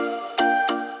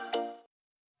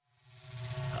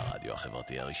הרדיו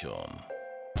החברתי הראשון.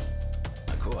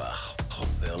 הכוח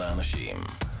חוזר לאנשים.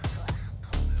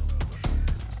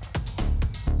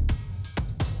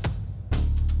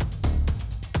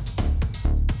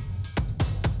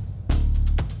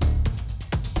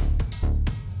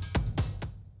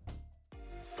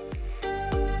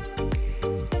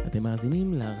 אתם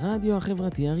מאזינים לרדיו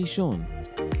החברתי הראשון.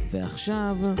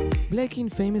 ועכשיו, Black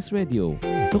in Famous Radio,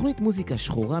 תוכנית מוזיקה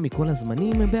שחורה מכל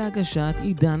הזמנים בהגשת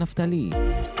עידן נפתלי.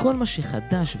 כל מה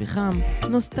שחדש וחם,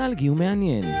 נוסטלגי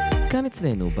ומעניין. כאן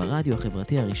אצלנו ברדיו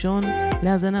החברתי הראשון,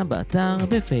 להאזנה באתר,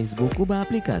 בפייסבוק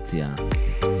ובאפליקציה.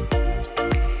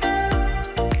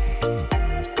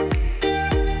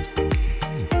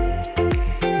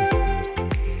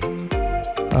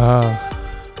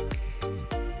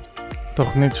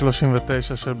 תוכנית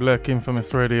 39 של Black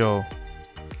Infamous Radio.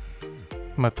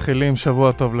 מתחילים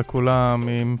שבוע טוב לכולם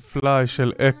עם פליי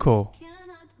של אקו.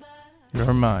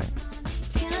 You're mine.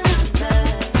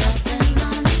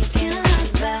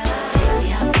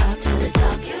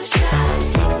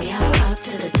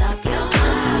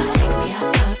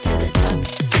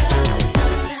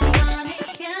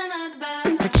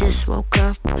 Just woke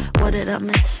up, what did I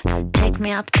miss? Take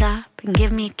me up top and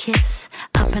give me a kiss.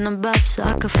 Up and above so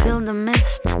I could feel the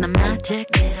mist. The magic,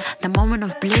 the moment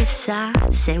of bliss. I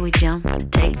say we jump,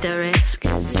 take the risk.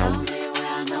 Cause the only way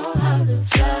I know how to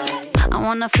fly. I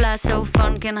wanna fly so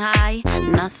funkin' high.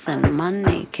 Nothing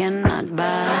money cannot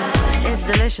buy. It's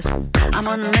delicious, I'm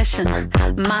on a mission.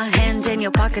 My hand in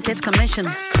your pocket, it's commission.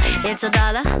 It's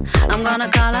 $1, I'm gonna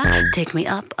call her. Take me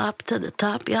up, up to the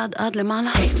top, yad adli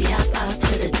mala. Take me up, up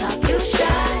to the top, you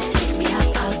shine. Take me up,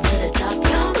 up to the top,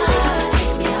 you're mine.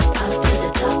 Take me up, up to the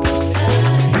top, fly.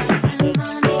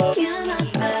 Money cannot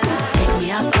buy. Take me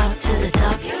up, up to the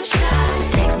top, you shine.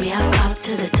 Take me up, up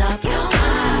to the top, you're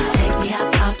mine. Take me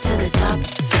up, up to the top,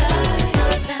 fly.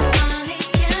 Money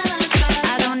cannot buy.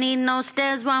 I don't need no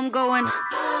stairs where I'm going.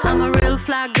 I'm a real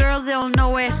fly girl, they'll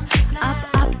know it. Up,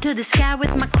 up to the sky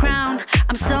with my crown.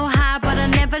 I'm so high, but I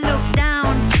never look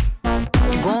down.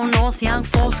 Go north, young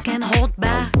folks can't hold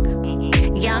back.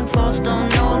 Young folks don't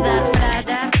know that. Fly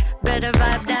that, better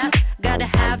vibe that. Gotta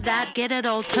have that, get it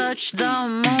all, touch the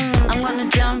moon. I'm gonna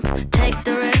jump, take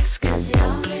the risk. Cause the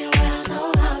only way I know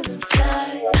how to fly.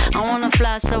 I wanna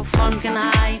fly so funkin'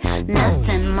 high.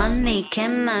 Nothing money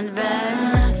cannot buy.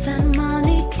 Nothing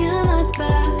money cannot buy.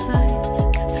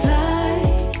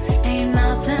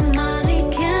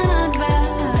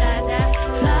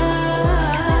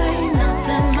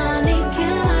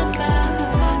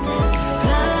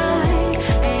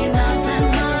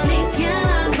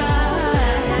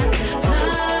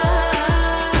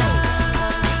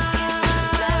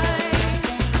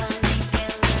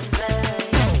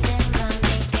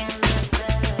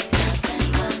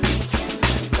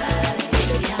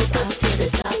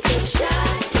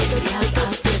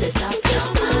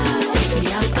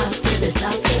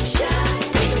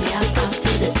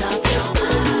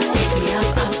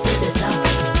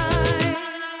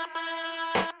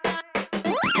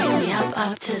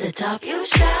 To the top, you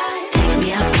shine. Take me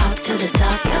up, up to the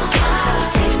top, you're mine.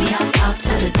 Take me up, up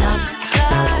to the top,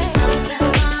 fly. Nothing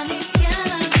money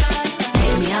cannot buy.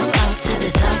 Take me up, up to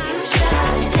the top, you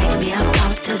shine. Take me up,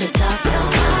 up to the top, you're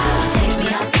mine. Take me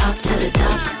up, up to the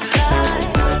top, fly.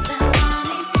 Nothing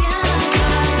money cannot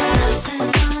buy. Nothing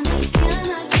money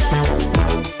cannot buy.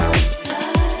 Fly.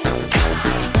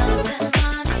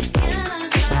 Nothing money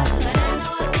cannot buy. But I know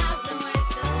 1,000 ways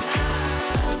to fly.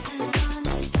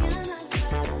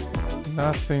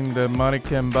 Nothing that money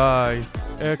can buy.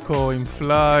 אקו עם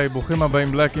פליי. ברוכים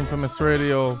הבאים Black Infamous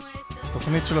Radio.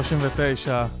 תוכנית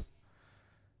 39.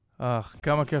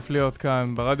 כמה כיף להיות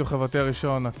כאן ברדיו חברתי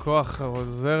הראשון. הכוח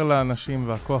עוזר לאנשים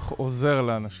והכוח עוזר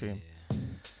לאנשים.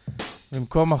 עם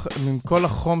כל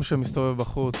החום שמסתובב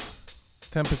בחוץ.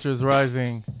 Temperatures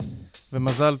rising.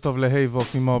 ומזל טוב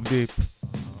להייבוק ממוב דיפ.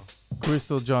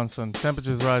 קריסטל ג'ונסון.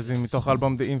 Temperatures rising מתוך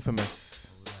אלבום The Infamous.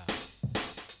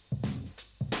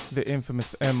 The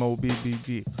infamous M.O.B.B.B.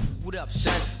 What up,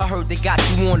 son? I heard they got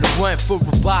you on the run for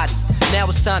a body. Now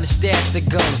it's time to stash the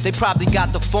guns. They probably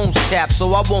got the phones tapped, so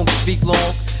I won't speak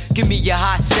long. Give me a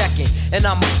hot second, and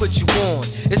I'ma put you on.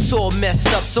 It's all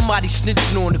messed up, somebody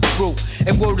snitching on the crew.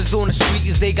 And word is on the street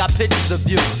is they got pictures of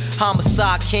you.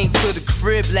 Homicide came to the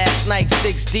crib last night,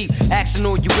 6 deep. Asking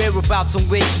all your whereabouts and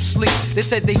where you sleep. They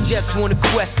said they just wanna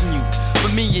question you.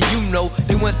 But me and you know,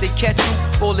 that once they catch you,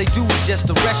 All they do is just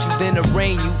arrest you, then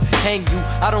arraign you, hang you.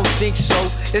 I don't think so.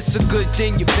 It's a good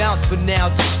thing you bounce for now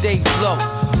to stay low.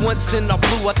 Once in our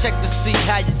blue, I check to see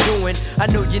how you doing. I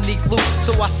know you need loot,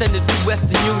 so I send it through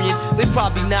Western Union. They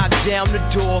probably knock down the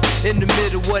door in the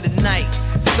middle of the night,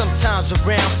 sometimes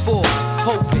around 4,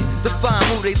 hoping to find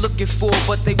who they looking for,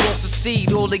 but they won't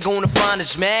succeed. All they gonna find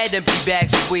is mad empty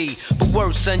bags of weed. But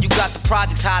worse, son, you got the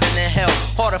projects hotter than hell.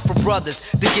 Harder for brothers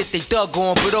to get they thug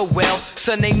on, but oh well,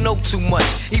 son, they know too much.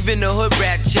 Even the hood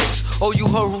rat chicks. Oh, you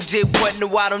heard who did what?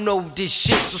 No, I don't know this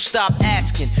shit, so stop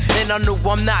asking. And I know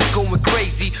I'm not going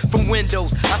crazy. From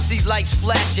windows, I see lights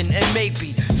flashing, and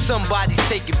maybe somebody's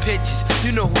taking pictures.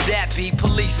 You know who that be?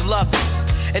 Police lovers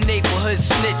and neighborhood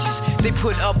snitches. They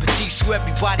put up a G so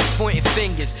everybody pointing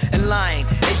fingers and lying.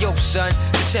 Hey yo, son,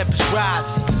 the temperature's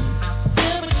rising.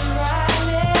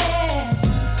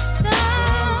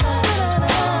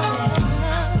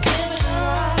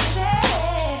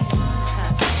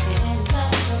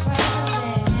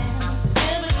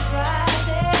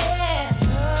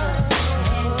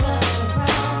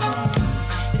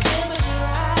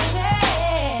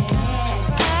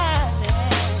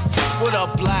 What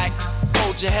up, black?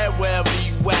 Hold your head wherever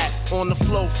you at. On the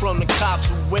floor from the cops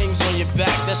with wings on your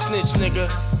back. That snitch nigga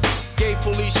gave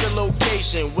police your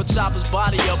location. We'll chop his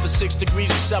body up at 6 degrees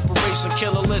of separation.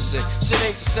 Killer, listen, shit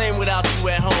ain't the same without you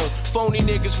at home. Phony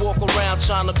niggas walk around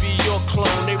trying to be your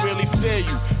clone. They really fear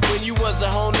you. When you was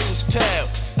at home, it was pale.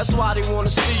 That's why they wanna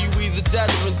see you either dead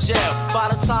or in jail. By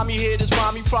the time you hear this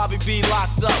rhyme, you probably be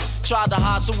locked up. Tried to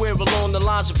hide somewhere along the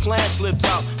lines, your plan slipped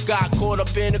out. Got caught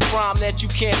up in a crime that you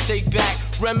can't take back.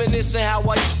 Reminiscing how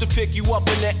I used to pick you up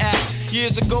in the act.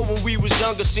 Years ago when we was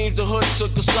younger, seems the hood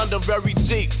took us under very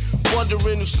deep.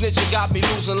 Wondering who snitching got me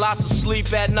losing lots of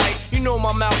sleep at night. You know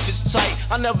my mouth is tight.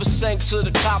 I never sang to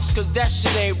the cops cause that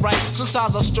shit ain't right.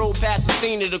 Sometimes I stroll past the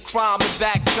scene of the crime and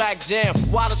backtrack. Damn,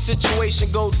 why the situation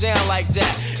go down like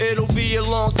that? It'll be a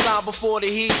long time before the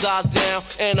heat dies down,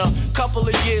 and a couple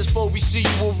of years before we see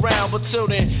you around. But till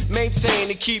then, maintain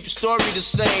and keep your story the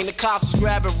same. The cops is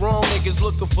grabbing wrong niggas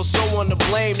looking for someone to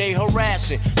blame. They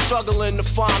harassing, struggling to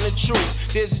find the truth.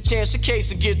 There's a chance your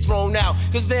case will get thrown out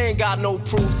cause they ain't got no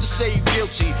proof to say you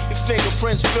guilty. Your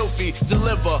fingerprints filthy,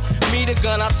 deliver me the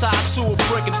gun I tied to a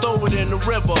brick and throw it in the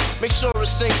river. Make sure it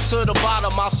sinks to the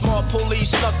bottom. My smart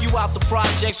police snuck you out the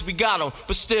projects, we got them.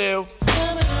 But still,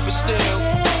 but still,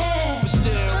 but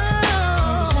still.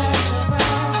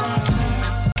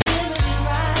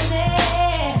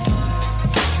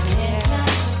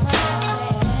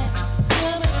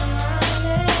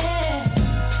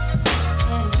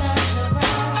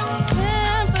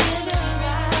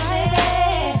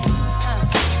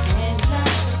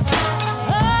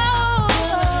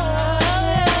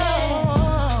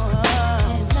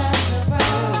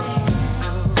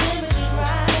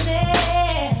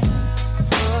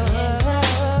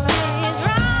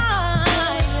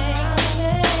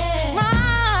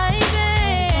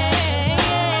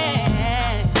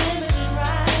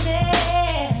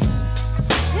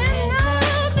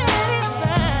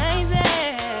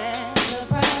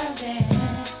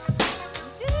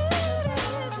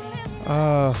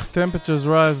 Temperatures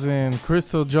Rising,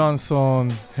 Crystal Johnson,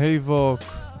 Havok,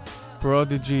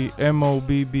 Prodigy,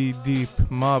 M.O.B.B. Deep,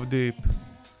 Mob Deep.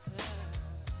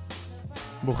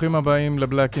 ברוכים הבאים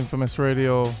לבלק אינפמס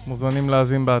רדיו, מוזמנים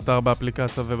להאזין באתר,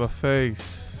 באפליקציה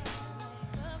ובפייס.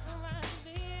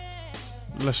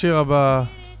 לשיר הבא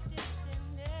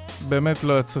באמת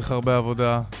לא יצריך הרבה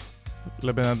עבודה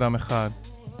לבן אדם אחד.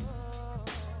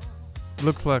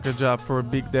 Looks like a job for a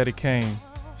Big Daddy Kane.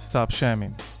 Stop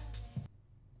shamming.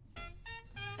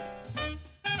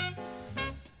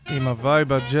 עם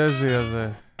הווייב הג'אזי הזה.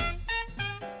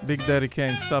 Big Daddy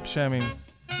Kane, Stop Shamming.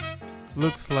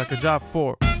 Looks like a job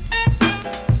for.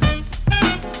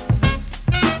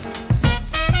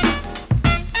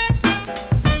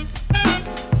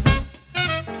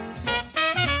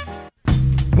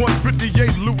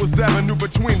 Lewis Avenue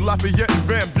between Lafayette and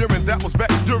Van Buren. That was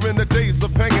back during the days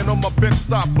of hanging on my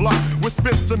bed-stop block with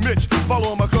Spence and Mitch,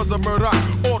 following my cousin Murdoch.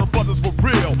 All the brothers were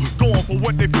real, going for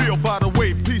what they feel. By the way,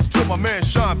 peace to my man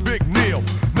Sean Big Neil.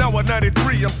 Now at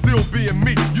 93, I'm still being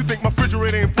me. You think my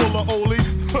refrigerator ain't full of Oli?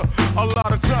 A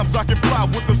lot of times I can fly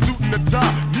with the suit and the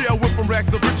tie. Yeah, I went from rags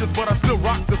to riches, but I still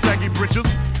rock the saggy britches.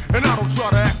 And I don't try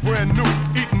to act brand new,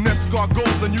 eating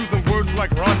escargots and using words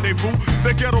like rendezvous.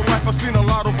 The ghetto life I've seen a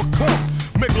lot overcome.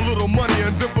 Make a little money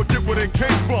and then forget where they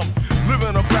came from.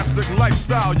 Living a plastic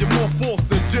lifestyle, you're more false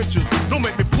than dentures. Don't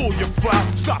make me pull your file.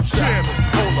 Stop shamming.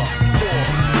 Hold up,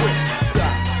 quick,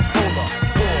 stop. Hold up,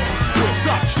 quick,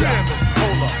 stop shamming.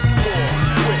 Hold up,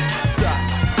 quick, stop.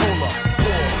 Hold up,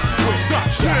 quick, stop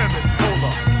shamming. Hold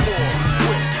up,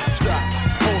 quick,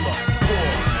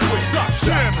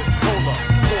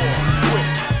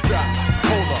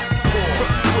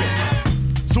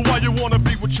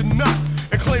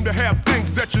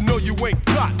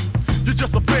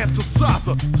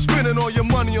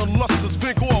 on lustrous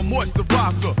pink oil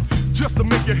moisturizer just to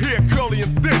make your hair curly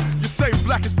and thin. You say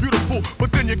black is beautiful,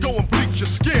 but then you go and bleach your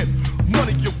skin.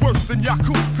 Money, you're worse than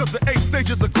Yaku, cause the 8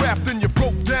 stages of graft, then you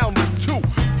broke down to 2.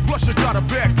 Plus you got a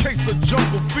bad case of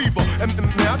jungle fever, and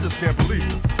man, I just can't believe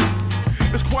it.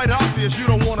 It's quite obvious you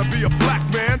don't want to be a black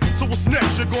man. So what's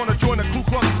next? You're going to join the Ku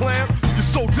Klux Klan?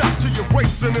 You're sold out to your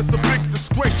race and it's a big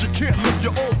disgrace. You can't look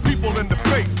your own people in the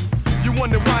face. You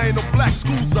wonder why ain't no black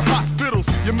schools or hospitals.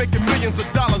 You're making millions of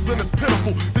dollars and it's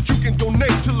pitiful that you can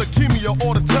donate to leukemia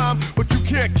all the time, but you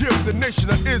can't give the Nation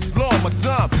of Islam a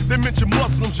dime. They mention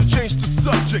Muslims, you change the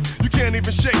subject. You can't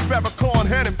even shake Farrakhan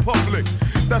hand in public.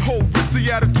 That whole ritzy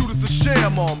attitude is a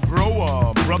sham on, brother,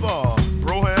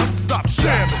 broham. Stop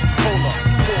shamming. Hold up,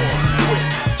 quick,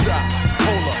 drop.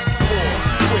 Hold up,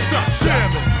 quick, stop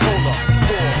shamming. Hold up,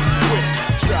 quick,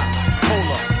 drop. Hold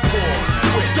up,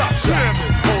 quick, stop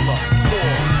shamming. Hold up,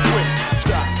 quick,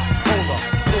 drop. Hold up,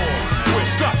 quick,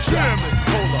 stop shamming.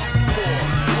 Hold up,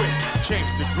 quick,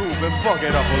 change the groove and funk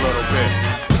it up a little bit.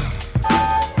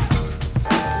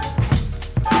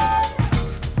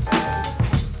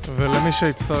 ולמי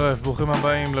שהצטרף, ברוכים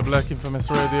הבאים לבלק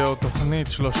אינפמס רדיו, תוכנית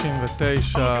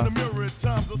 39,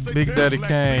 ביג דדי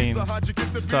קיין,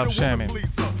 סטאפ שיימינג.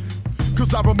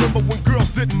 Cause I remember when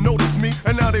girls didn't notice me,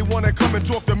 and now they wanna come and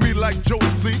talk to me like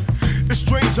Josie. It's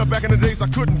strange how back in the days I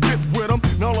couldn't get with them.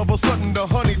 Now all of a sudden the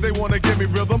honeys, they wanna give me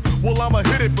rhythm. Well, I'ma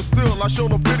hit it, but still I show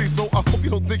no pity, so I hope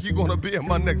you don't think you're gonna be in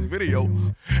my next video.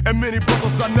 And many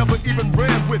brothers I never even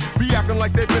ran with be acting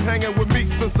like they've been hanging with me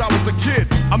since I was a kid.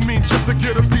 I mean, just to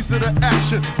get a piece of the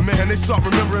action. Man, they start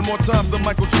remembering more times than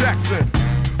Michael Jackson.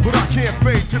 But I can't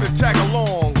fade to the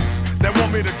tag-alongs that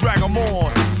want me to drag them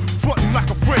on. Frontin' like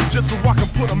a friend just so I can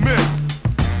put them in.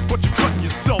 But you're cutting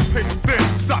yourself paper thin.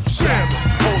 Stop shamming.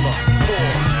 Hold up,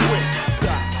 quick,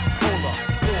 stop. Hold up,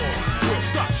 quick,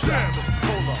 stop shamming.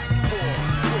 Hold up,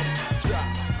 quick, stop.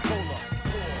 Hold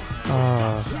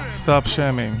up, Stop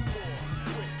Shamming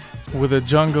with the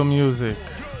Jungle Music,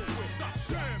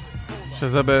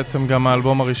 שזה בעצם גם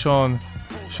האלבום הראשון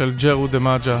של ג'רו דה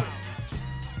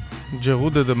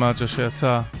מאג'ה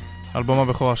שיצא, אלבום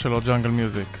הבכורה שלו, Jungle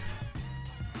Music.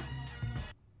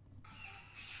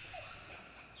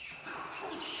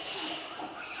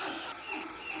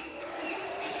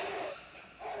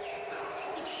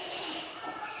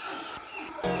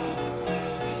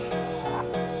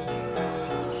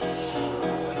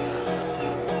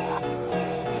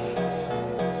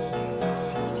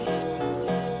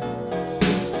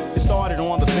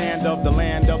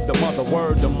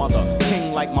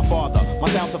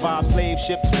 Survive slave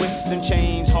ships, whips and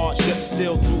chains, hardships.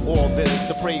 Still through all this,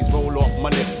 the praise roll off my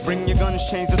lips. Bring your guns,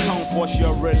 change the tone, force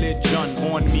your religion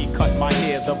on me. Cut my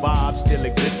hair, the vibe still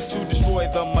exists to destroy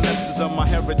the molesters of my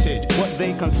heritage. What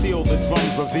they conceal, the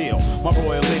drums reveal my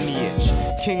royal lineage.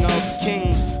 King of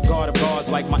kings, God of gods,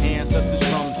 like my ancestors'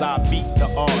 drums, I beat the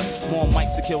odds. More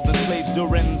mics are killed than slaves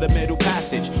during the Middle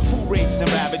Passage. Who rapes and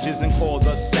ravages and calls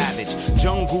us savage?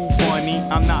 Jungle bunny,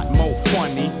 I'm not more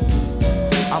funny,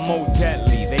 I'm more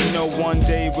deadly. They know one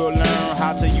day we'll learn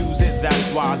how to use it. That's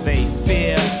why they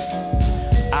fear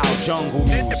our jungle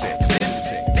music.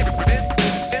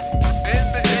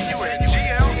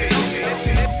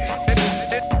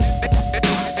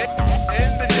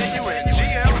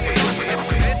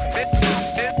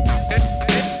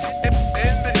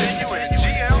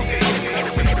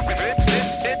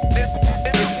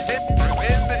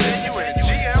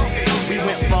 We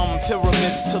went from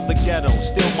pyramids to the ghetto.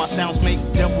 Still my sounds make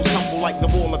devils tumble like the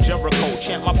wall of Jericho.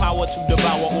 Chant my power to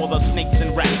devour all the snakes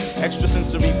and rats.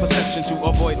 Extrasensory perception to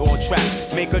avoid all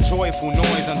traps. Make a joyful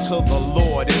noise unto the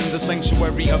Lord. In the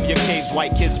sanctuary of your caves,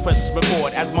 white kids press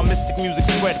record. As my mystic music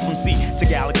spread from sea to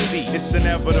galaxy. It's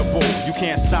inevitable, you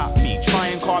can't stop me. Try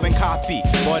and carbon copy,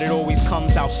 but it always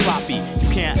comes out sloppy. You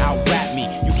can't out-rap me,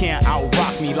 you can't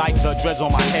out-rock me. Like the dreads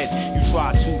on my head, you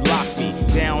try to lock me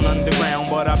down underground,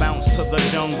 but I bounce to the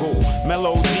jungle.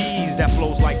 Melodies that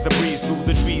flows like the breeze through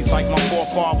the trees, like my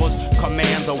forefathers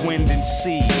command the wind and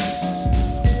seas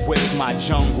with my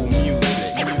jungle music.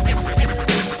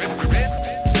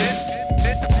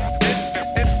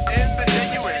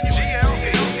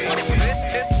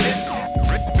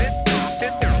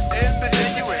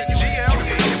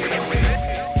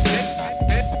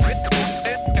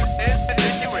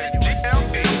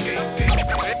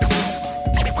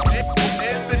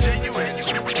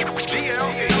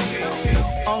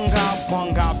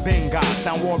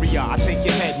 Sound warrior, I take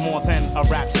your head more than a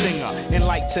rap singer.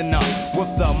 Enlightener with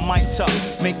the might up,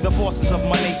 make the forces of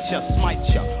my nature smite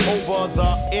ya. Over the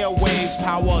airwaves,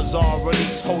 powers are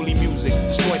released. Holy music,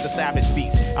 destroy the savage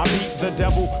beast. I beat the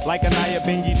devil like a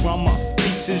Nyabingi drummer.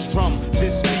 Beats his drum,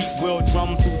 this beat We'll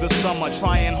drum through the summer,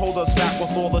 try and hold us back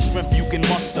with all the strength you can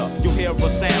muster. You'll hear a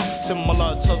sound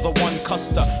similar to the one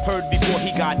Custer heard before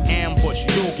he got ambushed.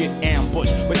 You'll get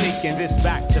ambushed. We're taking this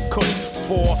back to Kush.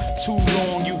 For too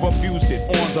long you've abused it,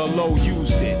 on the low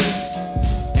used it,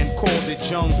 and called it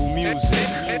jungle music.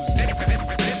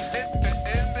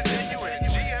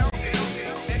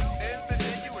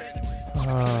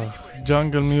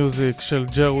 ג'אנגל מיוזיק של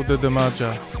ג'רו דה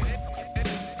דמאג'ה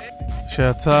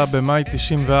שיצא במאי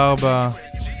 94,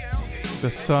 The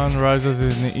Sun Rises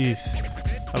in the East,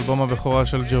 אלבום הבכורה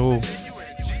של ג'רו.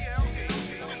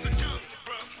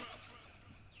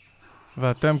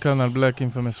 ואתם כאן על Black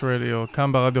Infamous Radio,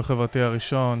 כאן ברדיו חברתי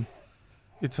הראשון.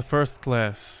 It's a First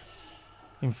Class,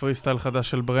 עם פריסטייל חדש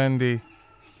של ברנדי,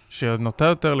 שנוטה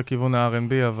יותר לכיוון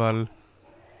ה-R&B, אבל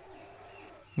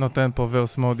נותן פה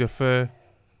ורס מאוד יפה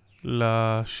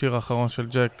לשיר האחרון של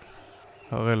ג'ק,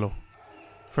 הרי לו.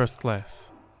 First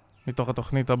Class, מתוך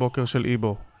התוכנית הבוקר של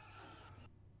איבו.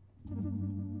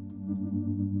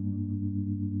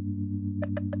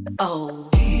 Oh.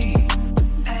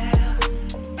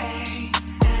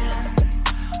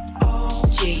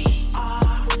 G.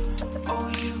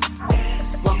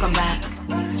 Welcome back.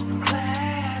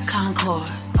 Concord.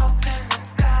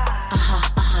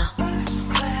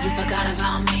 You forgot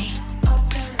about me?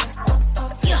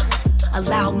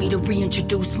 Allow me to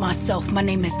reintroduce myself. My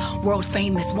name is world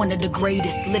famous, one of the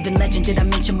greatest living legend. Did I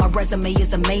mention my resume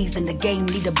is amazing? The game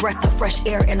need a breath of fresh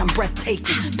air and I'm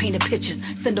breathtaking. Painted pictures,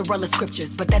 Cinderella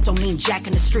scriptures, but that don't mean jack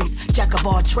in the streets. Jack of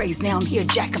all trades, now I'm here,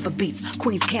 jack of the beats.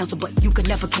 Queen's cancel, but you could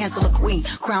never cancel a queen.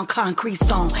 Crown concrete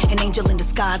stone, an angel in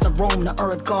disguise of Rome, the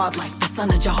earth god like the son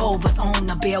of Jehovah's own.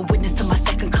 I bear witness to my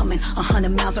second coming. 100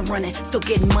 miles I'm running, still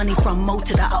getting money from Mo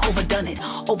to the I overdone it.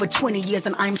 Over 20 years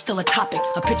and I'm still a topic.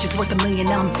 A picture's worth $1 million,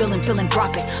 now I'm feeling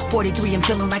philanthropic. 43 and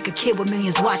feeling like a kid with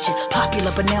millions watching.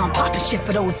 Popular, but now I'm popping shit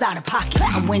for those out of pocket.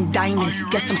 I went diamond,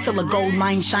 guess I'm still a gold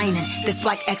mine shining. This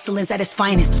black excellence at its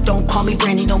finest. Don't call me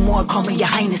Brandy no more, call me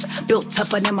your highness. Built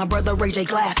tougher than my brother Ray J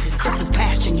Glasses. Chris is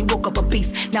passion, you woke up a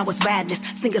beast, now it's madness.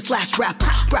 Singer slash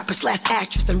rapper, rapper slash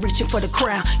actress, and reaching for the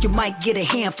crown. You might get a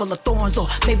handful of thorns, or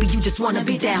maybe you just wanna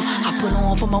be down. I put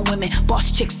on for my women,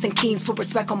 boss chicks and kings, put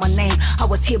respect on my name. I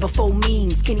was here before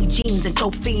memes, skinny jeans and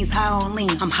dope fiends, high on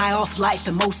lean. I'm high off life,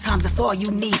 and most times that's all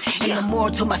you need. And the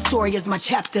moral to my story is my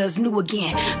chapter is new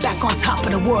again. Back on top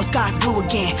of the world, sky's blue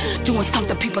again. Doing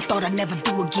something people thought I'd never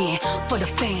do again. For the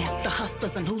fans, the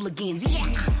hustlers and hooligans, yeah.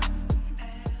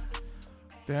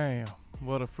 Damn,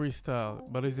 what a freestyle.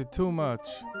 But is it too much?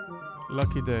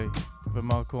 Lucky Day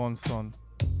ומרק רונסון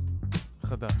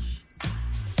חדש.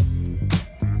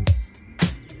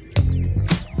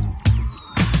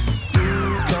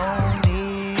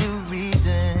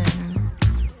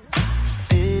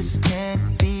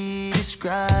 Can't be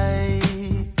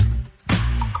described.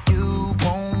 You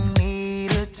won't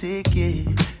need a ticket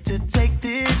to take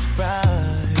this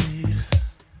ride.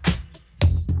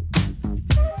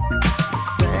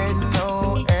 Set no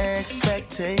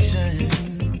expectation,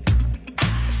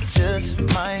 just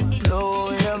might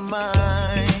blow your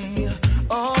mind.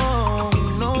 Oh,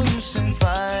 no use in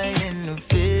fighting the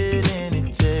feeling, it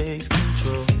takes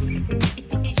control.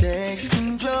 Takes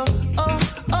control. Oh.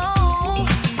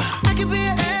 Be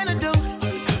an antidote,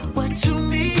 what you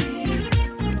need.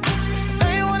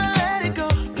 Now you wanna let it go.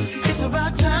 It's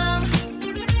about time.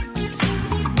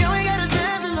 You ain't gotta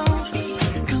dance alone.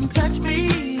 Come touch me.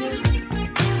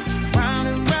 Round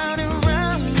and round and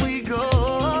round we go.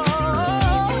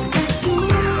 It's too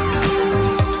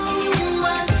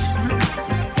much.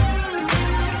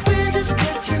 We're just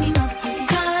catching up to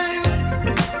time.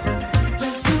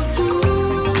 Let's do too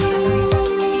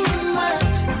much.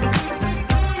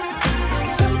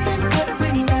 Something that we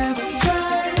never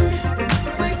tried.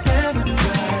 We never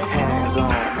tried. Hands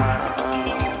on my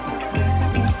own.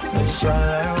 It's all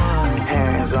I want.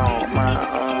 Hands on my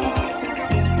own.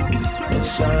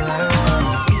 It's all I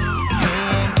want. We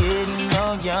ain't getting no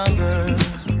younger.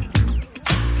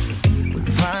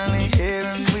 We're finally here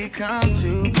and we come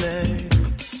to play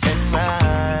and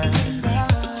ride.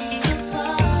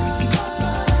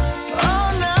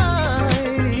 All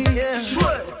night, yeah.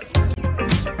 Sweat.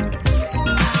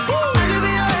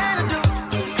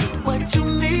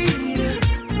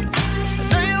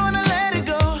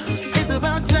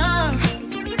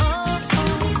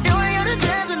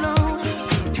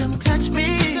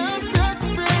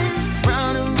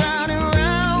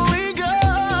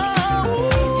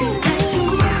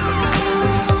 Too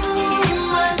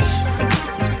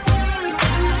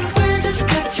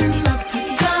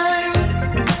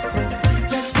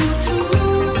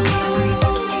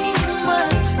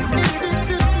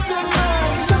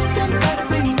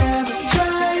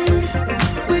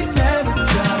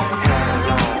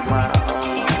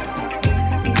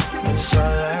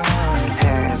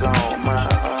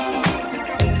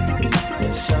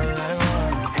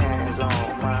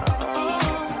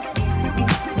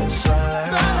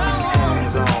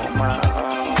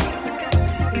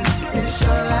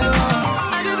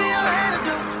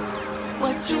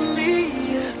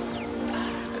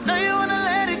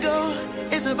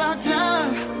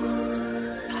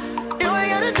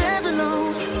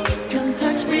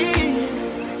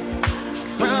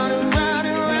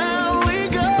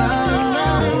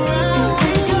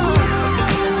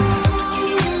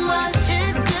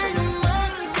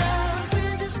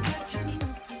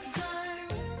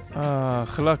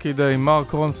Lucky Day,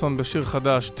 מרק רונסון בשיר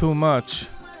חדש, Too Much.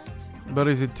 But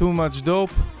is it too much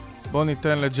dope? בוא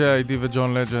ניתן ל-J.I.D.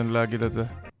 וג'ון לג'נד להגיד את זה.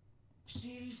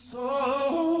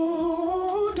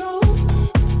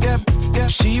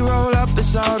 She roll up,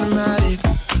 it's automatic.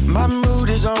 My mood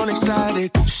is on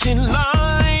ecstatic. She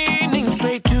lightning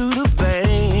straight to the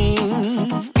vein.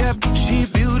 Yep, she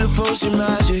beautiful, she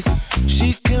magic. She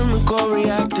chemical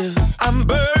reactive. I'm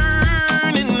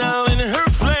burning out in her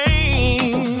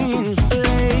flame.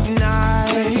 Late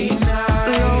night,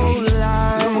 low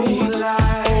light.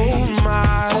 Oh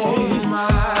my,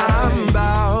 I'm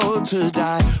about to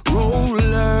die.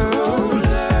 Roller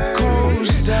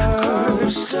coaster.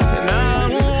 And I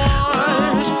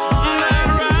want that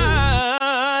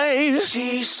ride.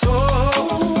 She's so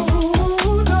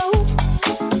dope.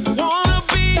 Wanna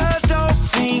be a dope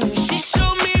fiend. She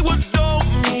showed me what dope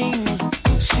means.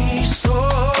 She's so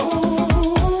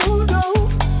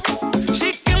dope. She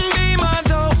can be my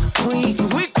dope queen.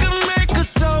 We can make a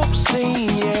dope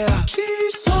scene, yeah.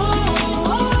 She's so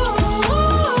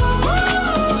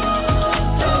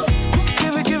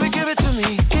give it to me.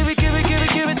 Give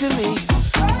it to me.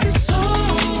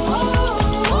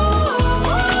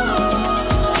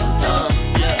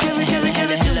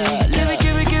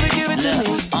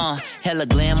 Hella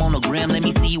glam on the gram, let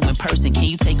me see you in person. Can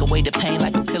you take away the pain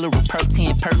like a pillar of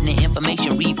pertinent, pertinent information?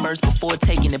 Read first before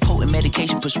taking the potent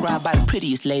medication prescribed by the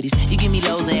prettiest ladies. You give me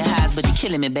lows and highs, but you're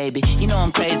killing me, baby. You know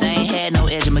I'm crazy, I ain't had no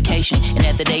education. And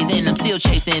at the day's end, I'm still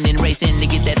chasing and racing to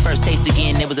get that first taste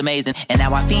again. It was amazing. And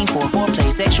now I fiend for a foreplay,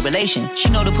 sexual relation. She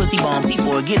know the pussy bombs, he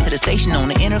for get to the station on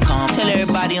the intercom. Tell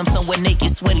everybody I'm somewhere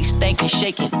naked, sweaty, stankin',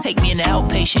 shaking. Take me in the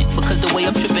outpatient, because the way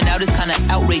I'm tripping out is kinda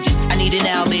outrageous. I need it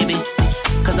now, baby.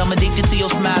 Cause I'm addicted to your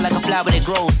smile like a flower that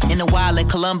grows in the wild like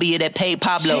Colombia that paid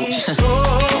Pablo.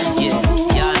 Yeah,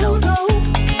 y'all know.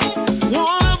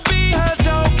 Wanna be a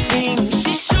dope fiend.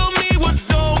 She showed me what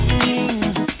dope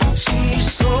means. She's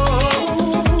so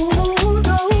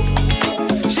dope.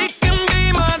 She can be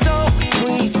my dope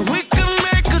queen. We can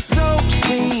make a dope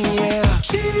scene, yeah.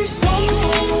 She's so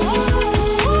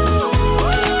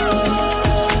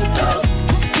dope.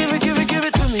 Give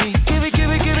it to me. Give it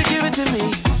to me.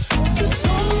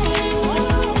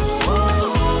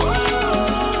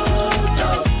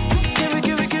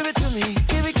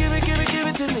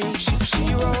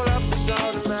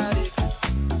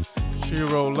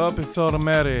 Roll Up is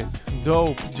Automatic,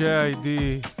 Dope, J.I.D,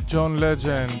 ג'ון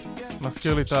לג'נד,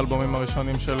 מזכיר לי את האלבומים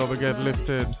הראשונים שלו ב-Get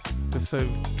Lifted,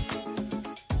 ו-Save,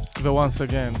 ו-Once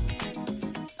Again.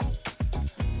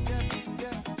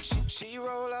 She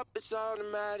roll up, it's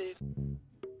automatic.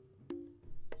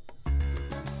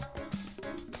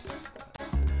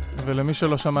 ולמי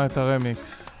שלא שמע את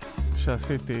הרמיקס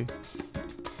שעשיתי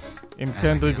עם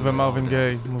קנדריק ומרווין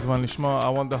גיי, מוזמן לשמוע I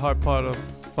want the hard part of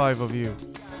 5 of you.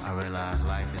 I realize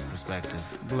life is perspective.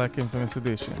 Black Infamous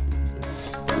Edition.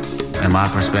 And my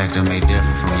perspective may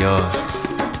differ from yours.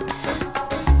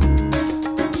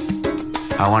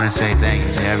 I want to say thank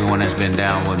you to everyone that's been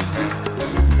down with me.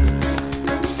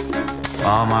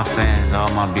 All my fans,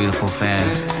 all my beautiful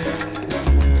fans.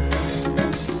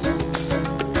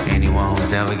 Anyone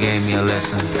who's ever gave me a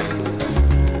listen.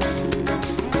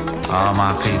 All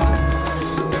my people.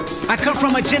 I come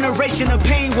from a generation of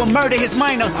pain where murder is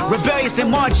minor. Rebellious and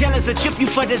more jealous, a chip you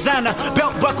for designer.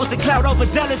 Belt buckles and cloud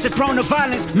overzealous and prone to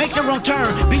violence. Make your own turn,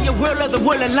 be your will of the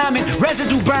will alignment.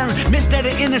 Residue burn, missed at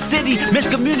the inner city.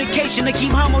 Miscommunication to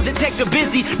keep homo detector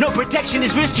busy. No protection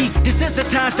is risky.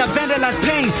 Desensitized, I vandalize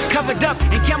pain. Covered up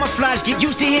in camouflage, get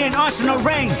used to hearing arsenal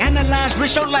rain. Analyze,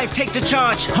 risk your life, take the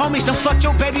charge. Homies, don't fuck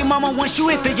your baby mama once you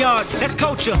hit the yard. That's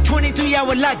culture,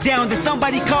 23-hour lockdown. Then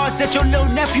somebody called, said your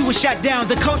little nephew was shot down.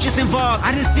 The culture's involved.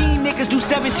 I done seen niggas do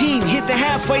 17, hit the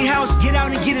halfway house, get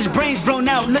out and get his brains blown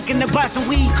out. Looking to buy some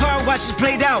weed, car washes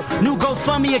played out. New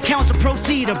GoFundMe accounts to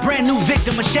proceed. A brand new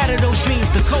victim of shatter those dreams.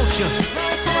 The culture.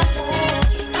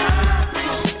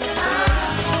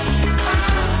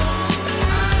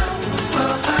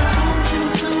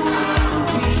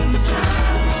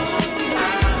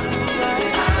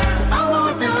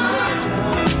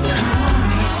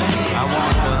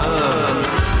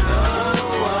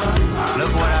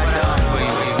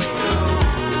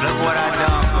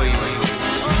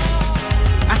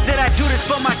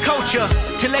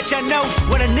 To let y'all know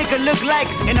what a nigga look like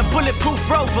in a bulletproof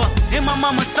Rover. In my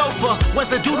mama's sofa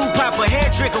was a doodle popper,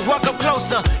 hair trigger, walk up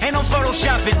closer. Ain't no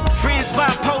photoshopping, friends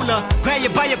bipolar. Grab you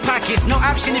by your pockets, no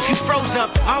option if you froze up.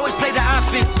 Always play the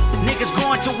offense. Niggas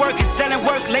going to work and selling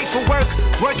work, late for work.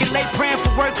 Working late, praying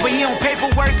for work, but he on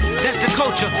paperwork. That's the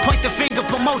culture. Point the finger,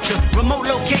 promote you. Remote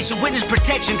location, witness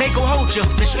protection, they go hold you.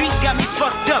 The streets got me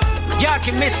fucked up. Y'all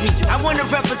can miss me. I wanna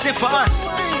represent for us.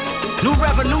 New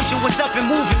revolution was up and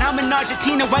moving. I'm in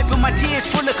Argentina wiping my tears,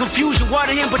 full of confusion.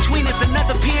 Water in between us,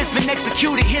 another peer's been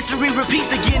executed. History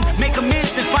repeats again. Make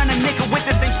amends, then find a nigga with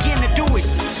the same skin to do it.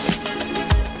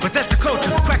 But that's the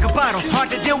culture, crack a bottle. Hard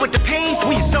to deal with the pain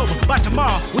when you're sober. By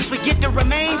tomorrow, we forget the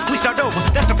remains, we start over.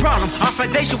 That's the problem. Our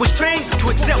foundation was trained to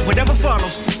accept whatever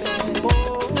follows.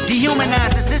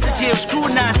 Dehumanized, insensitive,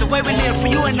 scrutinized the way we live for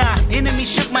you and I. Enemy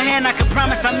shook my hand, I can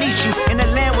promise I'll meet you. In a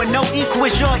land where no equal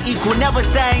is your equal. Never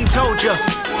say I ain't told you.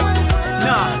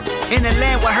 Nah, in a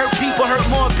land where hurt people hurt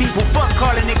more people. Fuck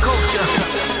calling it culture.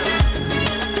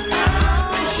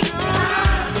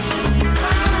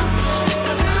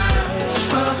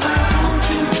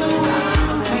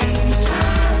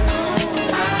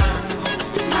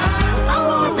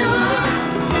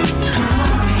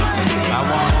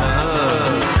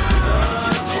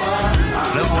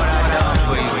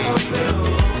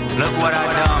 What I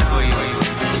done for you.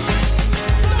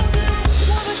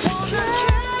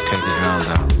 Take the drums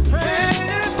out.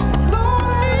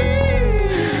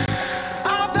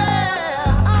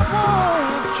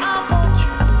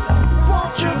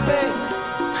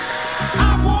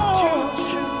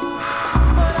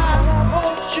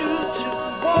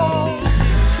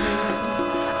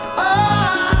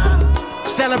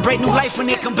 Celebrate new life when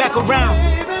it come back around.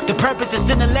 The purpose is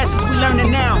in the lessons we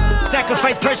learning now.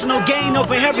 Sacrifice personal gain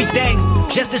over everything,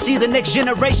 just to see the next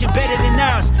generation better than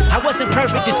ours. I wasn't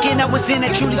perfect, the skin I was in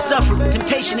that truly suffered.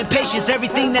 Temptation and patience,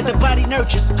 everything that the body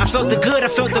nurtures. I felt the good, I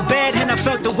felt the bad, and I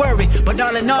felt the worry. But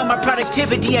all in all, my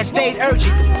productivity has stayed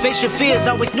urgent. Face your fears,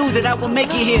 always knew that I would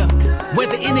make it here. Where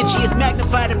the energy is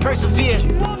magnified and persevere.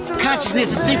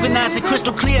 Consciousness is synchronized and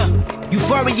crystal clear.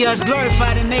 Euphoria is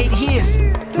glorified and made his.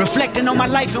 Reflecting on my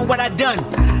life and what I done.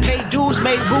 Paid dues,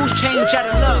 made rules, change out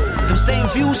of love. Them same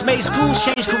views made schools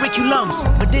change curriculums,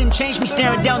 but didn't change me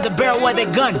staring down the barrel of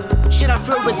that gun. Should I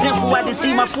feel resentful I didn't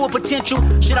see my full potential?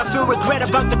 Should I feel regret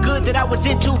about the good that I was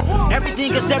into?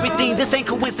 Everything is everything, this ain't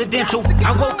coincidental.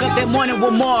 I woke up that morning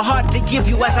with more heart to give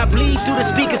you. As I bleed through the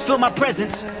speakers, feel my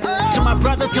presence. To my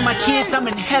brother, to my kids, I'm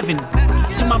in heaven.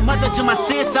 To my mother, to my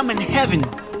sis, I'm in heaven.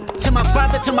 To my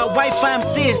father, to my wife, I'm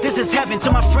serious, this is heaven.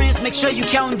 To my friends, make sure you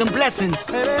count them blessings.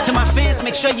 To my fans,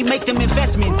 make sure you make them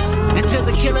investments. And to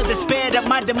the killer that spared up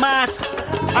my demise,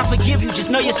 I forgive you, just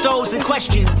know your soul's in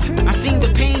question. I seen the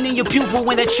pain in your pupil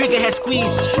when that trigger had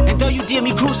squeezed. And though you did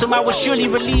me gruesome, I was surely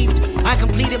relieved. I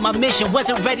completed my mission,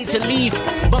 wasn't ready to leave,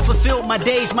 but fulfilled my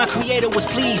days, my creator was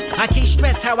pleased. I can't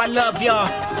stress how I love y'all.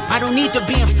 I don't need to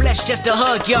be in flesh just to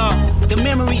hug y'all. The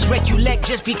memories recollect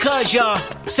just because y'all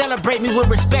celebrate me with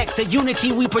respect. The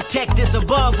unity we protect is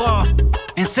above all.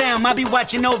 And Sam, I'll be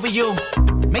watching over you.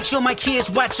 Make sure my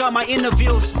kids watch all my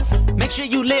interviews. Make sure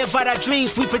you live out our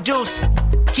dreams we produce.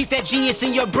 Keep that genius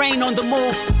in your brain on the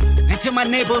move. And to my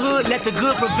neighborhood, let the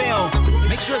good prevail.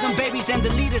 Make sure them babies and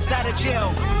the leaders out of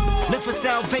jail. Look for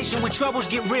salvation when troubles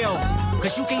get real.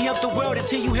 Cause you can't help the world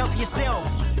until you help yourself.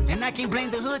 And I can't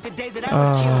blame the hood the day that I was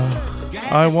killed.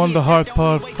 I want the heart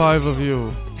part 5 of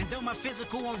you.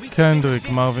 Kendrick,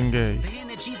 Marvin Gaye.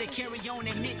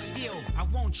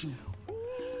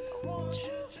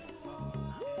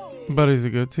 But is it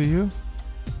good to you?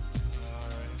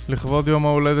 לכבוד יום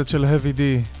ההולדת של Heavy D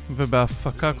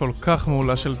ובהפקה כל כך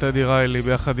מעולה של טדי ריילי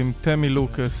ביחד עם תמי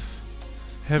לוקאס,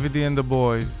 Heavy D and the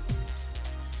Boys.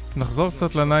 נחזור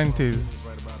קצת ל-90s.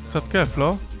 קצת כיף,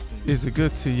 לא? Is it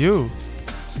good to you?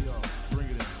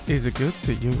 Is it good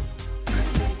to you?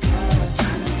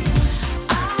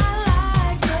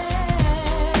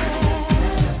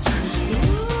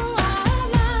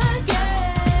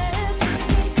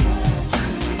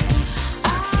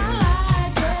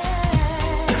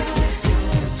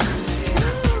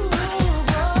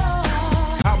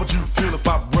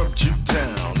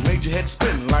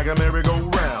 Like a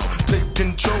merry-go-round, take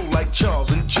control like Charles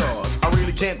in charge. I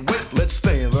really can't wait, let's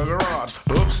stay in the garage.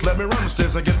 Oops, let me run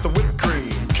upstairs and get the whipped cream.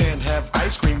 Can't have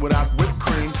ice cream without whipped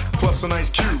cream, plus an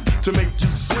ice cube to make you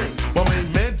swing. My main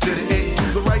man did it, ain't do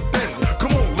the right thing.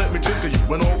 Come on, let me take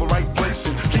you in all the right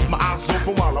places. Keep my eyes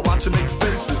open while I watch you make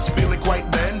faces. Feeling quite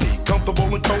dandy,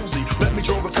 comfortable and cozy. Let me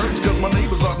draw the curtains cause my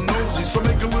neighbors are nosy. So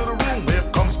make a little room, here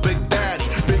comes Big Daddy.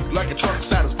 Big like a truck,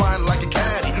 satisfying like a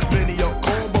caddy. Many are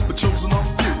called but the chosen are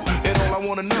few. And all I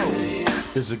wanna know,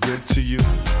 is it good to you?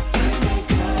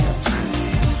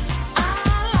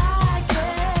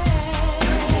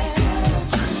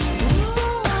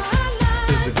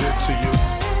 Is it good to you?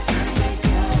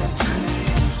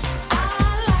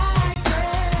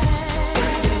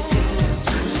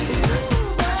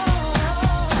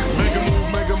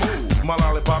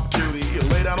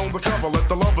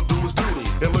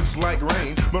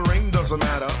 doesn't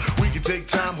matter. We can take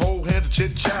time, hold hands, and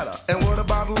chit chatter. And what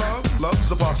about love?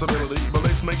 Love's a possibility, but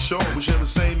let's make sure we share the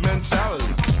same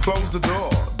mentality. Close the door,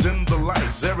 dim the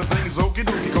lights, everything's okie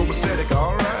dokie, copacetic,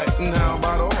 alright. And how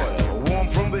about oil? Warm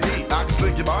from the heat, I can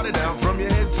slick your body down from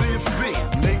your head to your feet.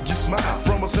 Make you smile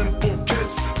from a simple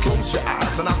kiss. Close your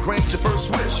eyes and I'll grant your first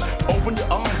wish. Open your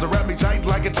arms and wrap me tight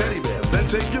like a teddy bear. Then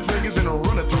take your fingers and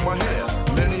run it through my hair.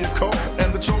 Many are called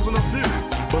and the chosen a few,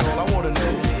 but all I want to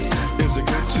know, is it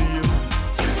good to you?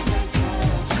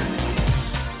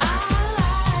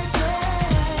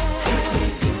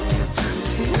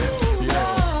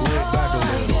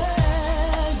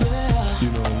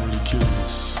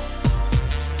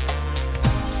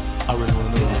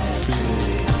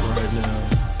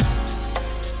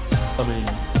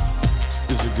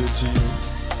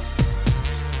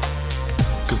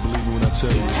 Tell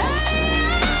you,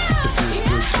 it feels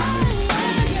good to me.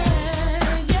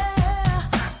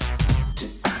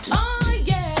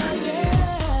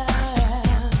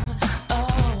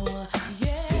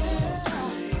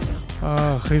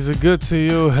 Is it good to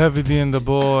you, Heavy D and the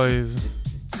Boys,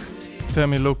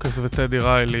 Tammy Lucas וטדי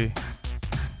ריילי.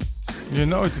 You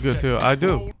know it's good to you, I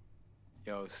do.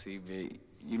 Yo, CB,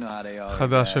 you know how they always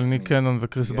חדש של ניק קנון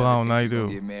וקריס בראון, I do.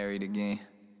 Get married again?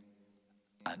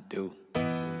 I do.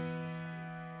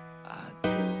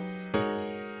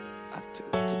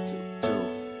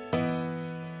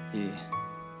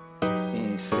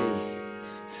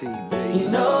 You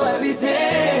know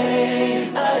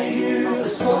everything I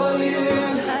use for you.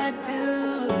 I do.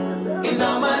 And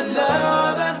all my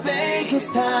love, I think it's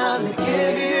time to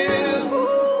give you.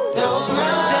 Don't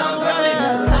run from it,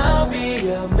 I'll be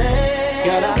your man.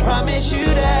 God, I promise you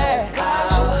that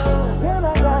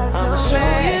I'ma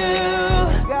show you.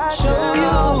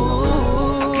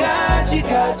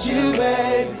 Got you,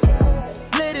 baby.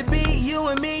 Let it be you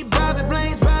and me, private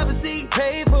planes, privacy.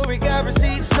 Pay for it, got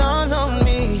receipts all on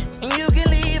me. And you can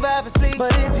leave, obviously,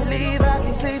 but if you leave, I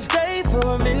can sleep. Stay for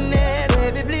a minute,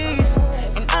 baby, please.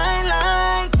 And I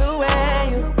like the way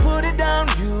you put it down,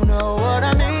 you know what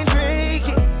I mean,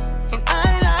 freaky. And I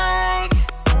like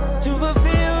to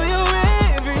fulfill your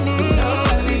every need. You know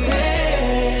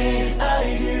everything I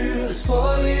do is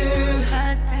for you. I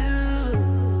do.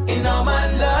 And all my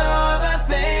love, I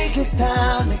think it's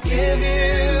time to give you.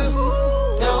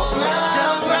 Don't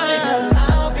run from it,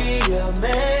 I'll be your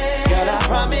man. God, I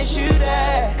promise you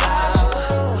that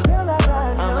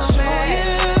I'ma show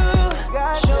you.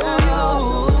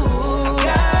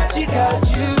 Got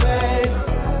you, baby.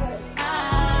 I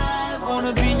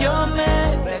wanna be your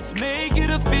man. Let's make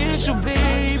it official,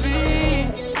 baby.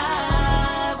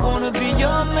 I wanna be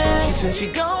your man. She said she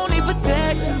gon' need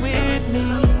protection with me,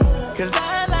 'cause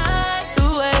I like the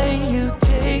way you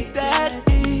take that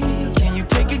beat. Can you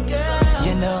take it, girl?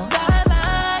 You know I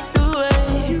like the way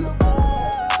you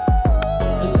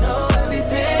know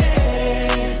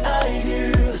everything I do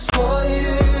is for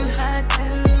you. I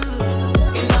do.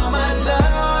 And all my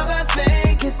love, I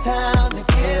think it's time to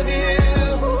give you.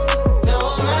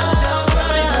 Don't run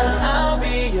from it, I'll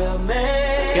be your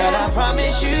man. God, I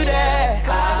promise you that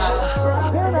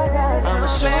I'ma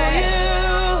show you.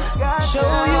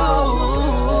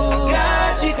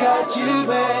 Got you,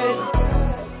 baby.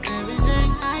 Everything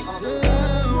I do,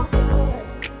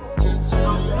 just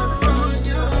for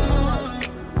you.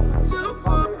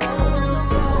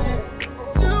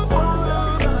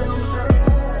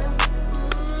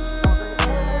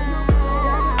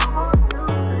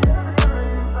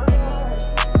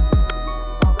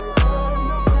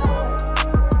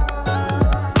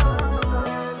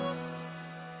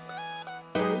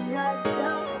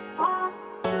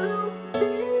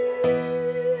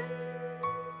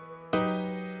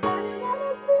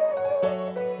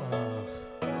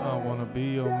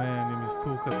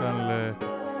 קטן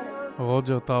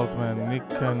לרוג'ר טאוטמן, ניק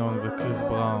קנון וקריס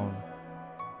בראון.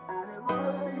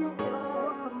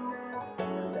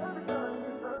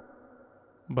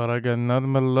 But I got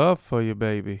nothing but love for you,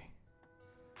 baby.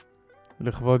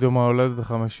 לכבוד יום ההולדת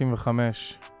ה-55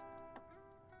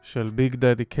 של ביג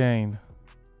דדי קיין.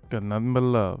 Got nothing but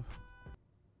love.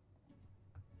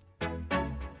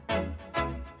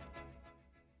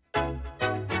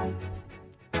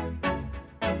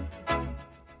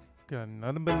 Got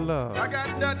nothing but love. I got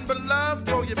nothing but love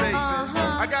for you, baby.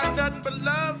 I got nothing but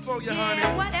love for you, honey.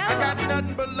 Whatever. I got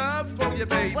nothing but love for you,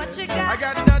 baby. What you got? I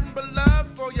got nothing but love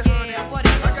for you, honey.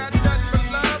 Whatever. I got nothing but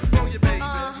love for you, baby.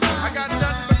 I got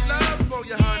nothing but love for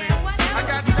you, honey. I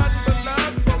got nothing but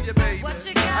love for you, baby. What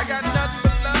you got? I got nothing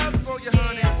but love for you,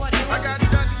 honey. I got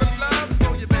nothing but love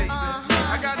for you, baby.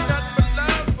 I got nothing but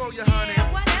love for you, honey.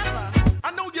 Whatever. I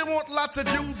know you want lots of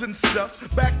Jews schools and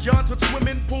stuff. Backyards with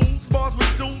swimming pools, bars with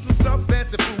stools and stuff.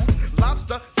 Fancy foods,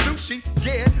 lobster, sushi,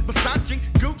 yeah, Versace,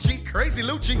 Gucci, crazy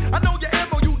Lucci. I know your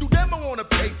ammo, you do demo on a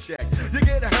paycheck. You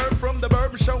get a herb from the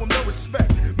verb and show him no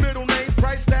respect. Middle name,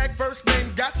 price tag, first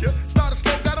name, gotcha. Start a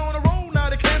slow, got on a roll, now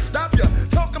they can't stop ya.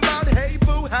 Talking about, hey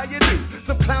boo, how you do?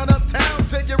 Some clown uptown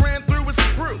said you ran through his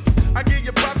crew. I give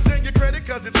you props and your credit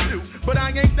cause it's due. But I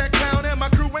ain't that clown and my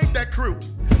crew ain't that crew.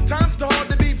 Time's too hard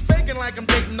to be faking like I'm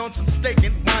dating on some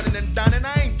staking. Whining and dining,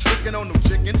 I ain't tricking on no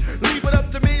chicken. Leave it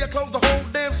up to me, I close the whole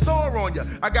damn store on ya.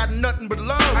 I got nothing but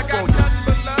love for you. I got nothing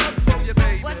but love for you,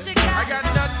 baby. What you got? I got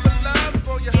nothing but love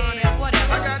for you, honey. Yeah,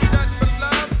 whatever. I got nothing but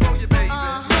love for you, baby.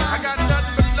 I got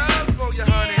nothing but love for you,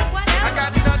 honey. Yeah, whatever. I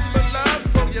got nothing but love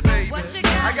for you, baby. What you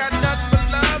got? I got nothing but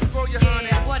love for you, honey.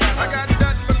 Yeah, whatever. I got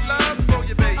nothing but love for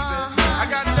you, baby. I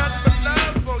got nothing but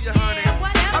love for you, honey. Yeah,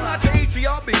 whatever. I'm not your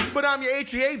H-E-R-B, but I'm your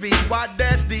H-E-A-V.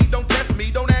 Y-D, don't test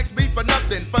me, don't ask me for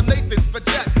nothing. For Nathan's, for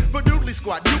Jack, for Doodly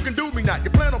Squad. You can do me not. You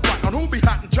plan on plotting on who be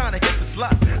hot and trying to hit the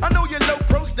slot. I know you're low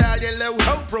pro style, you're low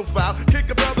ho profile. Kick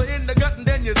a brother in the gut and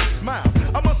then you smile.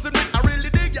 I must admit, I really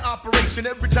dig your operation.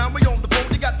 Every time we on the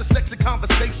phone, you got the sexy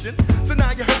conversation. So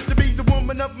now you hope to be the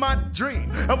woman of my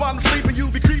dream. And while I'm sleeping, you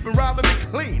be creeping, robbing me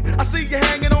clean. I see you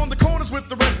hanging on the corners with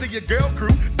the rest of your girl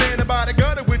crew. Standing by the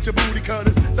gutter with your booty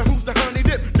cutters. So who's the honey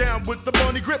dip? Down with the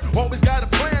bunny grip. Always got a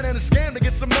plan and a scam to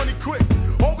get some money quick.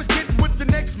 Always getting with the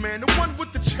next man, the one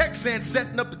with the checks and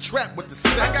setting up a trap with the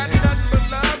sex. I got nothing but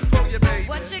love for you, baby.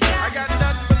 What you got? I got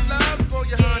nothing but love for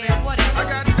you, honey. Yeah, whatever. I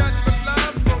got nothing but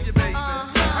love for you, baby.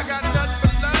 I got nothing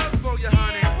but love for you,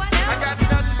 honey. Yeah, whatever. I got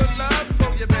nothing but love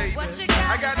for you, baby. What you got?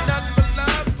 I got nothing but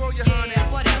love for you, honey.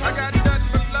 Yeah, whatever. I got nothing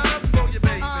but love for you,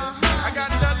 baby. I got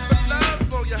nothing but love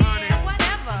for you, honey. Yeah,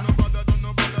 whatever. Don't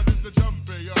nobody, this the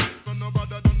jumpy, don't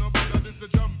nobody, this the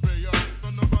jumpy,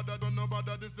 don't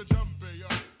nobody, this the jumpy.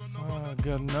 I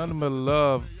got nothing but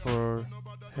love for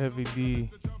Heavy D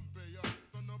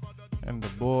and the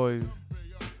boys.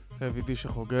 Heavy D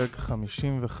שחוגג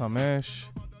 55.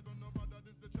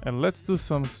 And let's do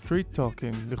some street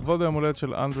talking לכבוד היום הולדת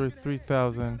של אנדרי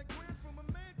 3000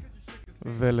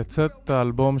 ולצאת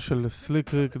האלבום של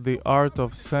סליק ריק The Art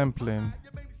of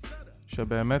Sampling,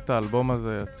 שבאמת האלבום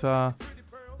הזה יצא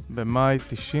במאי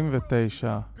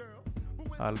 99,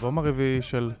 האלבום הרביעי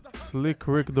של סליק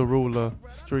ריק The Ruler,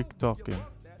 Street Talking.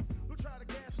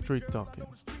 Street Talking.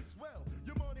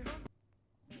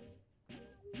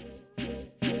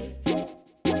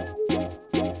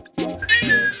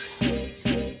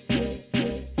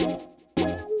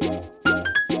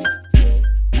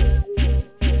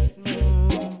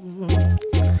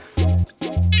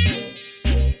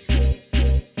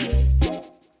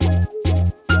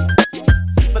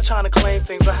 Trying to claim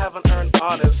things I haven't earned,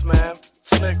 honest man.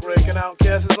 Slick Rick and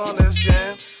Outkast is on this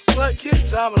jam. What Kid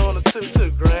Diamond on the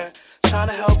 2-2 grand. Trying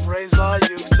to help raise our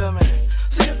youth to me.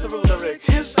 Skip the ruler Rick,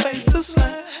 his space to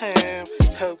slam.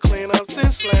 Help clean up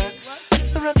this land.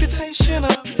 The reputation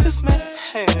of this man.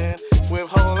 With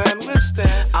hole and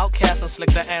withstand. Outkast and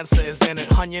Slick, the answer is in it.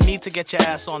 Hun, you need to get your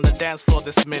ass on the dance floor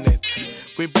this minute.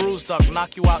 We bruised up,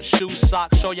 knock you out, shoes,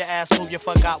 socks. Show your ass move, you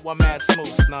forgot what mad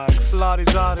smooth snugs.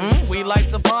 Lottie-dottie. We like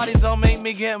to party, don't make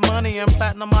me get money and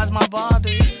platinumize my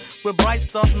body. With bright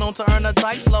stuff known to earn a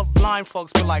dice. Love blind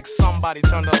folks, but like somebody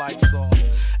turn the lights off.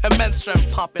 Immense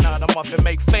strength popping out of muffin.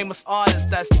 Make famous artists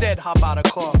that's dead hop out of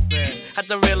coffin. At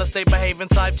the real estate behaving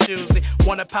type choosy.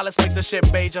 Want a palace, make the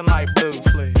shit beige and light blue,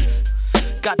 please.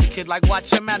 Got the kid like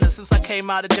watch your manners. Since I came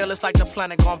out of jail, it's like the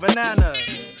planet gone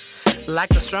bananas. Lack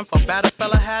the strength a better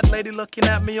fella had. Lady looking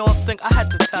at me all stink, I had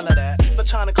to tell her that. Not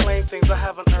trying to claim things I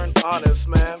haven't earned, honest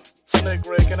man. Slick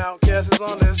Rick and Outkast is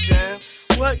on this jam.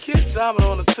 What Kid Diamond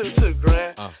on the 2-2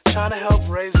 grand. Trying to help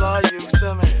raise our youth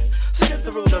to me. Skip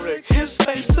the ruler Rick, his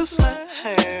space to slam.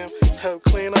 Help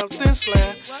clean up this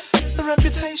land. The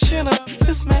reputation of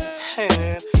this man.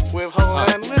 With whole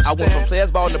and withstand. I went from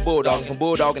players ball to bulldogging, from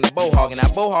bulldogging to bowhogging. Now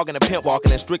bowhogging to pimp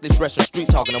walking and strictly stretching street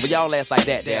talking. Over y'all ass like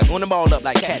that there. Going them all up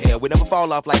like cat hair. We never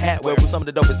fall off like hatware. With some of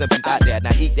the dopest MCs out there.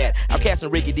 Now eat that. Outkast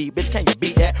and Ricky D, bitch, can you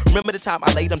beat that? Remember the time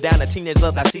I laid them down in teenage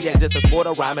love? I see that just a sport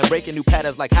of rhyming, breaking new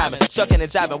patterns like Hyman. Shucking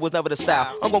and jiving was never the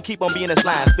style. I'm gonna keep on being this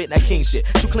line, spitting that king shit.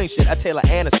 Too clean shit, a tailor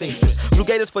and a seamstress. Blue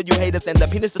gators for you haters and the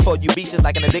penis is for you beaches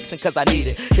like an addiction cause I need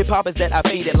it. Hip hop is that I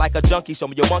feed it like a junkie. Show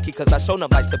me your monkey cause I show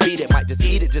up like to beat it. Might just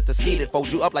eat it just to skeet it.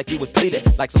 Fold you up like you was pleated.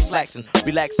 Like some slacksin',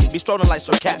 relaxing. Be strolling like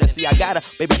Sir Captain. See I got a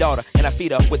baby daughter and I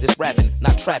feed her with this rapping.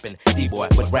 Not trapping, D-boy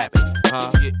with rapping.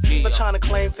 But trying to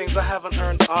claim things I haven't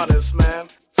earned, honest man.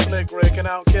 Slick Rick and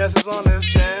Outkast is on this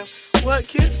jam. What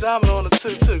Kid Diamond on the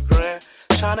 2-2 grand.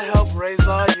 Trying to help raise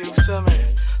our youth to me.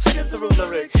 Skip the ruler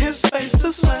Rick, his space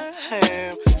to slam.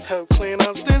 Help clean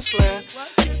up this land.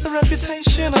 The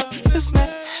reputation of this man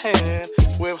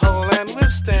with whole and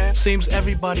withstand. Seems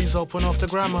everybody's open off the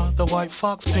grammar. The white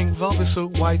fox, pink velvet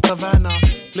suit, white Havana.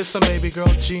 Listen, baby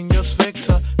girl, genius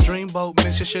Victor. Dreamboat,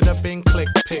 miss, you should have been click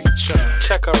picture.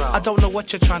 Check her out. I don't know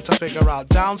what you're trying to figure out.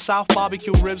 Down south,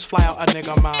 barbecue ribs fly out a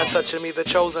nigga mouth. And touching me, the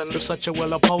chosen. With such a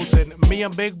will opposing. Me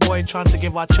and Big Boy trying to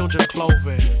give our children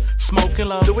clothing. Smoking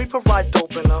love. Do we provide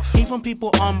dope enough? Even people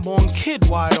unborn kid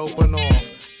wide open off.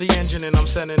 The engine I'm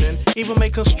sending in. Even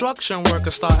make construction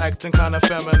workers start acting kinda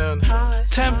feminine.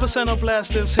 10% of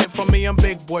blast this hit from me and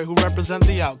Big Boy, who represent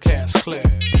the outcast clear.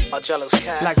 A jealous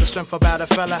cat. Like the strength about a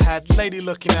fella had. Lady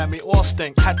looking at me all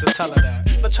stink, had to tell her that.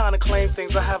 Not trying to claim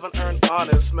things I haven't earned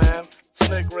honest, man.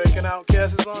 Slick Rick and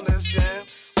Outcast is on this jam.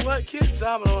 What kid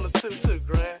diamond on the 2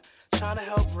 grand? Trying to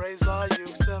help raise our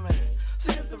youth to man.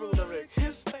 Skip the ruler Rick,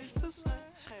 his space to slam.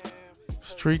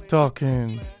 Street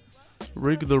Talking,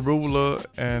 Rick the Ruler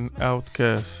and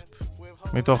Outcast,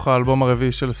 מתוך האלבום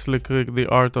הרביעי של Slick Rick, The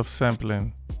Art of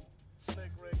Sampling.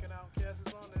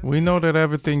 We know that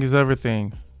everything is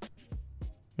everything.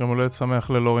 יום הולדת שמח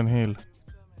ללורן היל.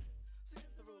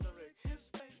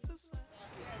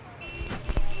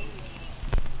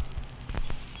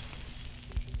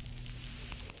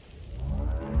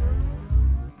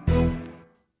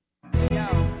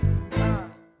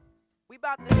 We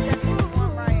about to step into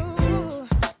one like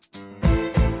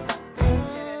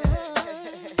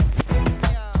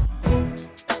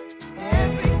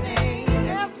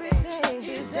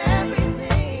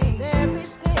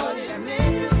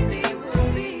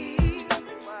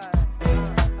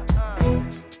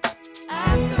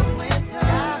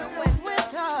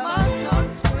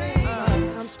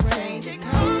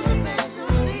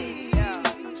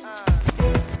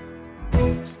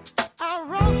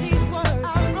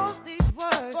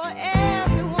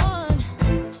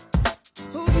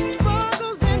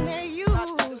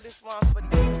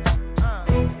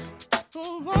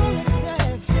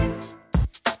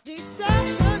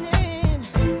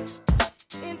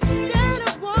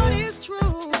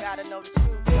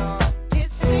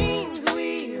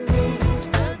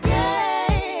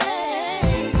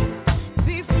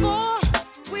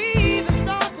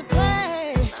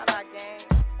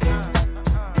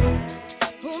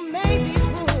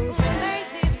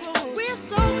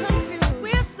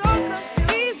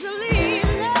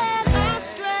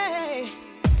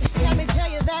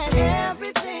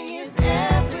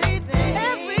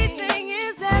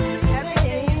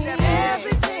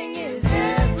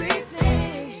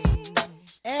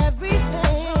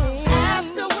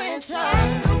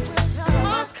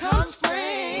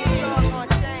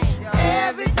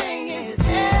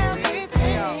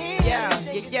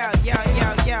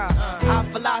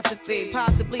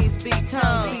possibly speak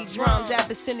tongues, beat drums,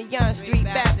 Abyssinian, Street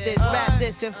Baptist, rap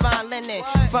this and fine linen.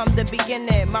 From the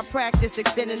beginning, my practice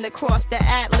extending across the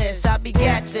atlas. I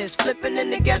begat this, flipping in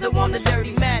the ghetto on the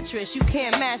dirty mattress. You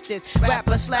can't match this,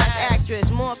 rapper /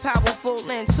 actress, more powerful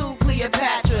than two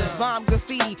Cleopatras. Bomb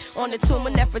graffiti on the tomb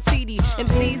of Nefertiti.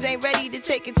 MCs ain't ready to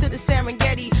take it to the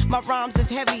Serengeti. My rhymes is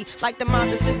heavy like the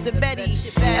mind of Sister Betty.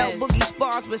 L Boogie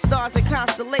spars with stars and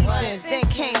constellations. Then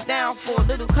came down for a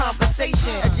little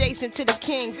conversation. Adjacent to the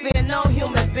king, fear no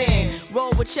human being.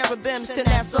 Roll with cherubims to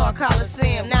Nassau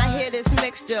Coliseum. Now hear this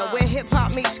mixture where hip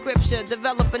hop meets scripture.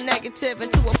 Develop a negative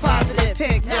into a positive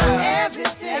picture. Now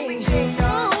everything is everything.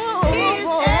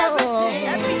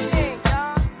 Everything,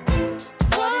 y'all.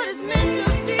 What is meant to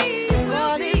be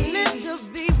will be. Meant to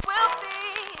be will be.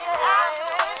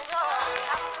 After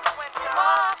winter,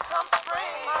 must come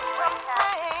spring. Must come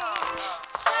spring.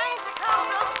 Change comes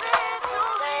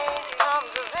eventually.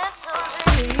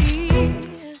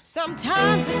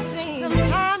 Sometimes it seems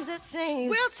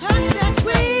we'll touch that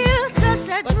dream,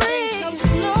 but things come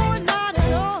slow and not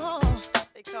at all.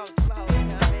 They come slow, you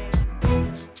know what I mean?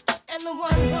 And the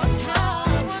ones on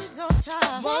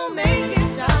top won't make it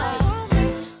stop.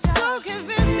 So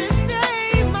convinced that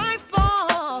they might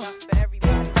fall.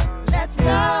 Let's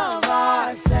love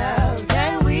ourselves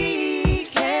and we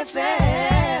can't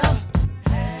fail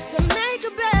to make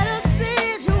a better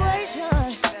situation.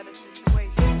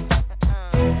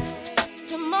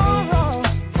 Tomorrow,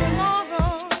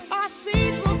 our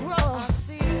seeds will grow.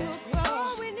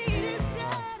 All we need is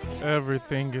dedication.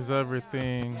 Everything is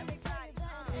everything.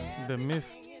 The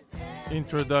missed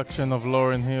introduction of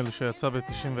לורן היל שיצא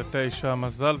ב-99,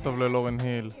 מזל טוב ללורן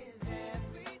היל.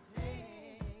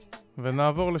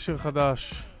 ונעבור לשיר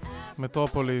חדש,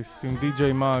 מטרופוליס עם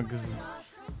די.ג'יי מאגס,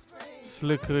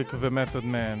 סליק ריק ומתוד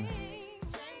מן.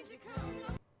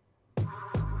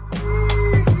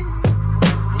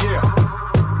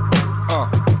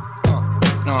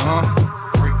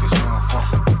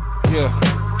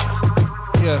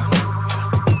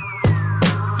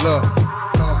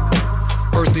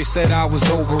 said I was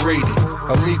overrated.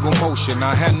 Illegal motion,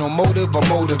 I had no motive or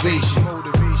motivation.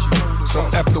 So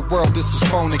F the world, this is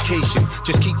fornication.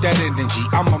 Just keep that energy,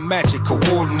 I'm a magic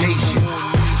coordination.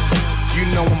 You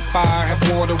know I'm fire, have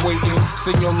water waiting.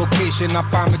 Send your location, I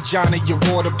find vagina, your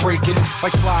water breaking.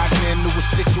 Like sliding into a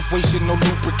situation, no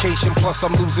lubrication. Plus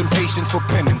I'm losing patience for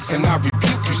penance, and I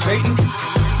rebuke you, Satan.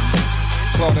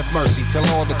 Lord have mercy, tell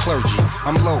all the clergy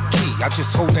I'm low-key, I just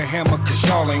hold the hammer cause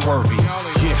y'all ain't worthy.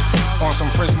 Yeah, on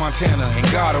some French Montana, ain't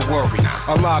gotta worry.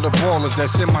 A lot of ballers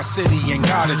that's in my city ain't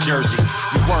got a jersey.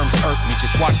 You worms hurt me,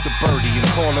 just watch the birdie and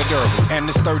call it early. And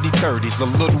this 30-30's a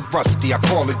little rusty, I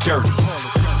call it dirty.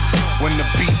 When the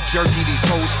beef jerky, these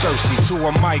hoes thirsty. To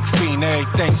a mic fiend, every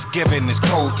Thanksgiving is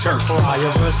cold turkey. Fire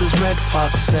versus Red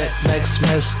Fox, set next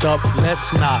messed up.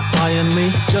 Let's not iron me,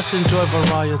 just enjoy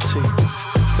variety.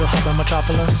 Still hub in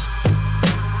Metropolis?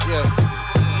 Yeah.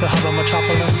 Still hub in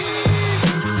Metropolis?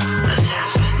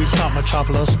 We top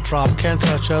Metropolis, drop, can't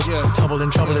touch us. Yeah. Trouble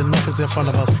in trouble, enough is in front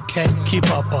of us. Can't keep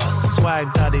up us.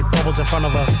 Swag daddy, bubbles in front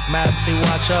of us. Massy,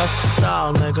 watch us.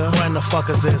 Style, nigga. When the fuck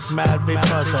is this? Mad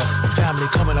because us. Family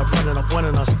coming up, running up,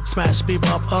 winning us. Smash, beep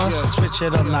up us. Yeah. Switch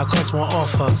it up now, cause one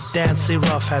off us. Dancy,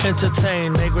 rough has.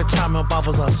 Entertain, nigga, time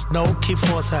bothers us. No, keep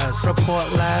force has. Report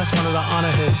last, one of the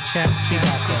honor his. Champs, be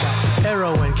back us.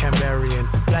 Heroin, Cambarian.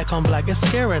 Black on black, it's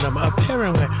scaring them.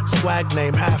 Appearing with swag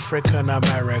name African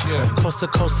American. Yeah. Coast to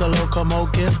coast. A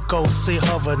locomotive, go see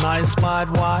hover, not inspired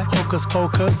why? Hocus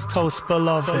pocus, toast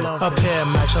beloved. Up here,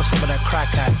 match up some of that crack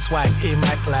hat, swag,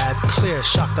 E-Mac lad. Clear,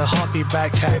 shock the heartbeat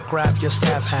back hat, grab your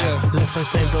staff hat. Yeah. Lift and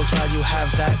save those while you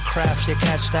have that craft, you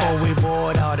catch that. Oh, we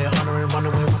bored out there, honoring,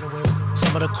 running with.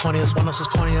 Some of the corniest, one else is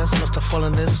corniest, must have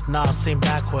fallen this, nah, seem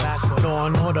backwards. Law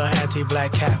and order,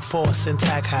 anti-black cat, force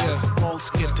intact has. Bolts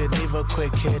gifted, neither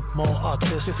quick hit, more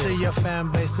artistic. You see your fan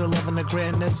base still loving the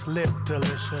greatness, lip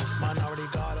delicious. Minority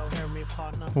God, oh, hear me,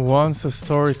 partner. Once a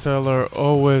storyteller,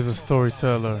 always a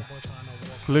storyteller.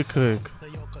 Slick Rick,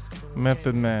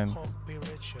 Method Man,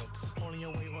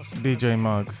 DJ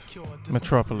Muggs,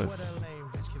 Metropolis.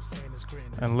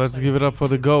 And let's give it up for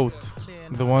the GOAT,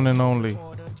 the one and only.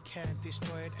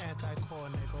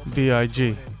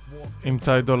 B.I.G. עם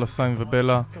טי דולה סיין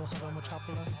ובלה,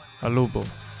 עלו בו,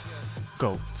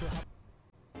 GOAT.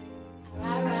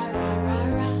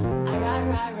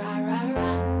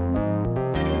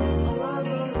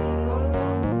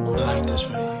 Like this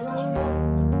right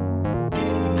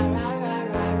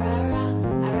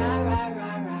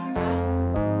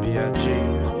B.I.G.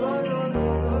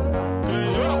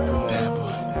 Bad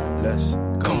boy, let's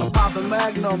go. Poppin'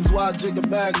 magnums while I jig a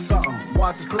bag something.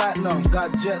 Watch platinum,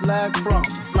 got jet lag from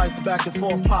flights back and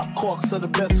forth, pop corks are the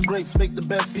best grapes, make the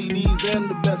best CDs and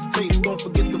the best tapes. Don't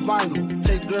forget the vinyl.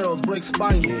 Take girls, break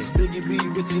spinals. Biggie B,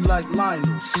 Richie like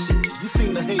Lionel. Shit, you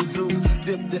seen the Jesus,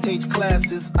 dip the H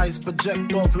classes, ice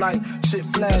project off like shit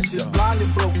flashes.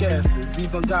 Blinded broke asses,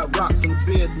 even got rocks in the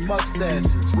beard and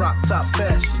mustaches. Rock top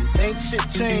fashions, ain't shit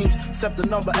changed except the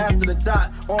number after the dot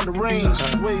on the range.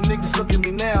 The way niggas look at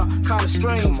me now, kinda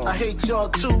strange. I hate y'all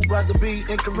too, rather be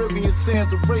in Caribbean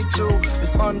sands with Rachel.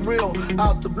 It's unreal,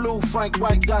 out the blue, Frank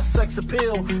White got sex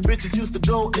appeal. Bitches used to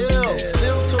go ill,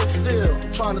 still took still.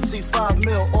 Trying to see 5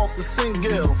 mil off the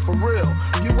single, for real.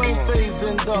 You ain't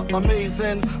phasing the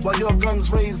amazing, while your gun's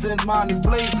raising, mine is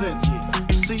blazing.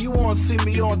 See you on, see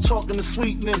me on, talking to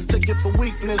sweetness. Take it for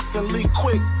weakness and leak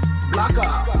quick. Block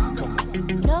out.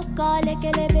 No call like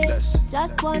a little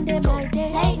just one day my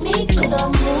day. Take me to the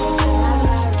moon.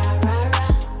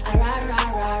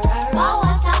 Pour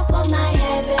water for my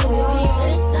head when we reach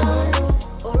the sun.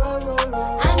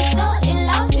 I'm so in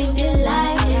love with the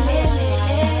life.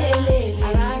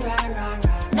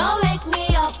 No wake me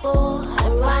up, oh,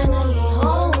 I'm finally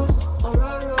home.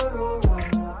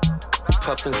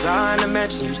 Puffin' Zion, the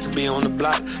mansion used to be on the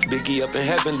block. Biggie up in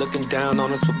heaven looking down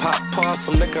on us with pop. Pour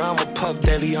some liquor, I'ma puff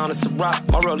daily on us a rock.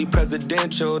 My rollie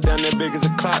presidential, down there big as a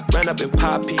clock. Ran up in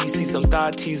Poppy, see some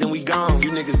thigh tees and we gone.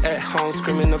 You niggas at home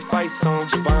screaming the fight song.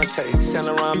 Javante, Saint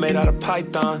Laurent made out of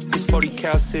python. This 40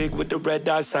 cal cig with the red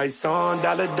dot sights on.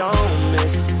 Dollar don't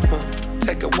miss.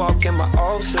 Take a walk in my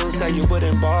old shoes, say you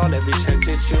wouldn't ball every chance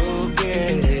that you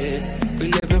get. We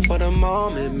living for the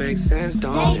moment, makes sense,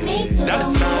 don't it? Dollar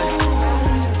sign,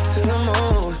 to the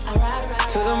moon,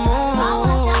 to the moon.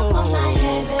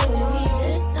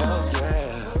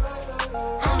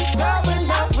 I'm so in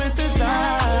love with the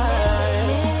light.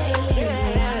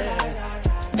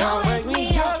 Don't wake me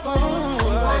up.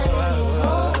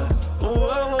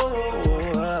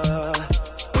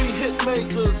 We hit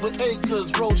makers with acres,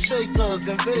 roll shakers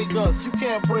in Vegas. You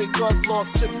can't break us,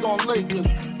 lost chips on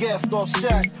Lakers. Gassed off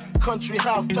Shaq, country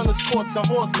house, tennis courts and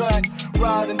horseback.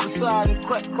 Ride and decide and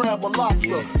crack crab or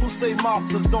lobster. Who say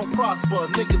mobsters don't prosper?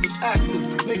 Niggas is actors,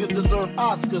 niggas deserve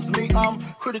Oscars. Me, I'm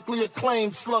critically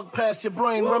acclaimed, slug past your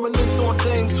brain. Reminisce on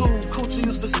dames who coochie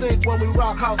used to stink when we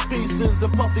rock house pieces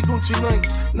and puffy Gucci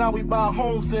links. Now we buy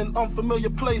homes in unfamiliar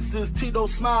places. Tito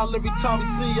smile every time we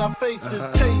see our faces.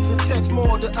 Cases catch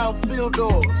more than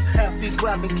outfielders. Half these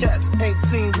rapping cats ain't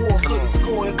seen war, couldn't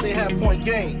score if they had point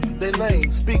game. They lame,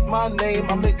 speak my name,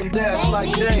 I make them dash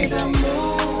like Dame.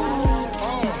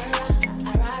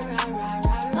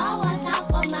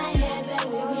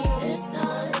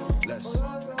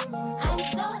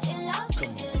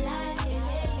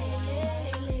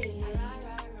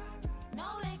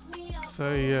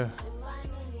 Say yeah.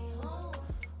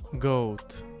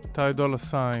 GOAT, טי דולה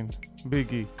סיין,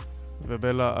 ביגי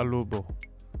ובלה אלובו.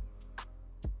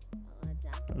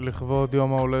 לכבוד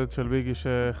יום ההולדת של ביגי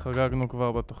שחגגנו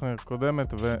כבר בתוכנית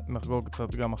הקודמת ונחגוג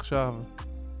קצת גם עכשיו.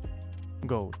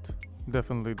 GOAT,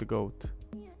 definitely the GOAT.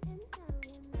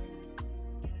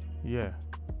 Yeah.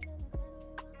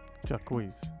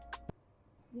 Jacquees.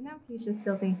 You know Keisha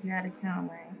still thinks you're out of town,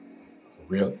 right?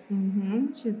 Really?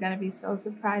 Mm-hmm. She's gonna be so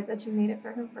surprised that you made it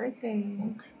for her birthday.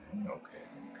 Okay.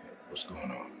 What's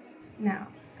going on? Now,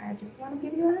 I just want to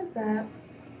give you a heads up.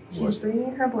 She's What's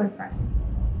bringing her boyfriend.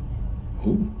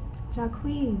 Who?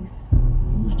 Jacquees.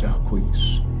 Who's Jacquees?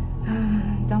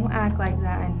 Don't act like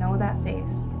that. I know that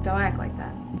face. Don't act like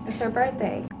that. It's her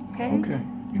birthday, okay? Okay.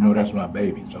 You know that's my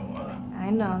baby, so I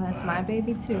know, that's my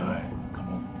baby too. all right, come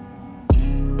on.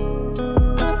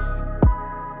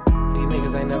 These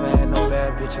niggas ain't never had no bad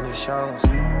bitch in these shows.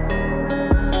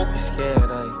 You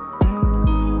scared, eh?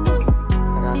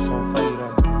 I got something for you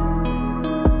though.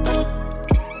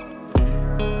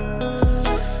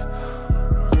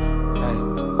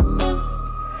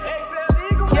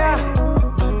 Yeah,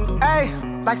 ayy,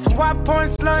 like some white porn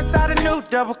slow inside a new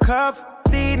double cup.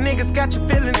 These niggas got your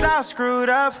feelings all screwed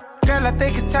up. Girl, I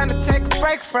think it's time to take a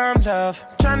break from love.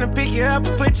 Tryna pick you up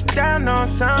and put you down on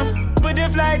some. But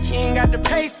if like you ain't got to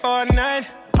pay for none,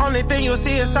 only thing you'll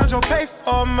see is Sandro pay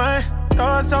for mine.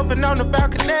 Doors open on the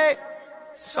balcony,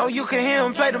 so you can hear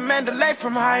him play the Mandalay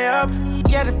from high up.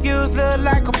 Yeah, the views look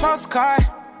like a postcard.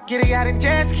 Get it out in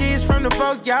jet skis from the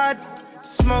boatyard.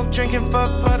 Smoke, drinking,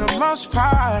 fuck for the most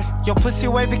part. Your pussy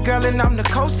wavy girl and I'm the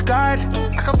Coast Guard.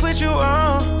 I can put you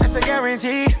on, that's a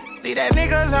guarantee. Leave that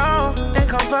nigga alone and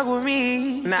come fuck with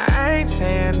me. Now I ain't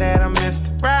saying that I'm Mr.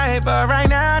 Right, but right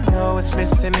now I know it's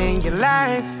missing in your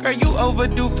life. Girl, you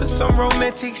overdue for some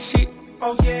romantic shit.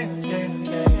 Oh yeah.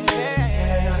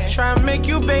 Try and make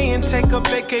you pay and take a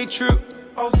vacay trip.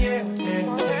 Oh yeah.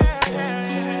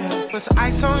 Put some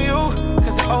ice on you,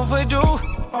 cause it overdue.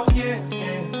 Oh yeah.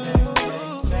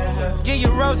 Give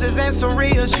you roses and some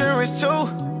reassurance too.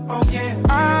 Oh yeah.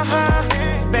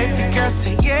 Baby girl,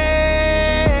 say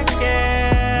yeah.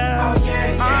 Oh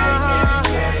yeah.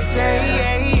 Say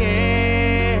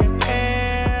yeah.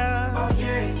 Oh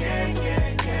yeah.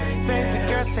 Baby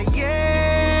girl, say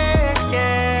yeah.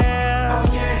 Oh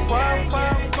yeah.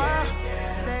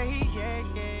 Say yeah.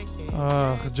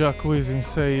 Jacquees and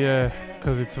say yeah,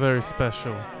 cause it's very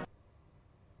special.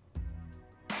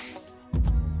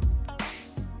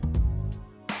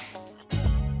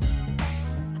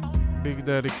 ביג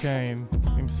דאדי קיין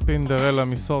עם ספינדרלה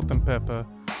מסולט אנד פפר,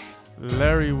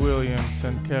 Larry Williams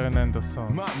and Karen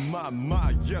Anderson.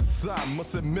 My, yes, I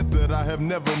must admit that I have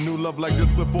never knew love like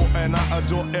this before, and I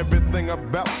adore everything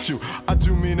about you. I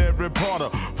do mean every part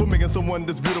of for making someone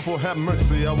this beautiful. Have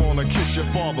mercy, I wanna kiss your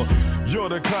father. You're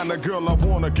the kind of girl I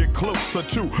wanna get closer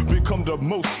to, become the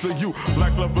most of you,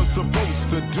 like love is supposed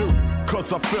to do.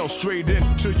 Cause I fell straight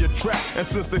into your trap, and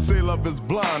since they say love is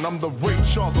blind, I'm the Ray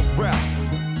Charles of rap.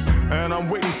 And I'm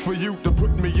waiting for you to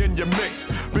put me in your mix,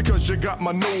 because you got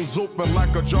my nose open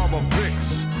like a jar of Vicks.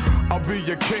 I'll be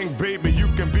your king, baby, you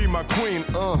can be my queen.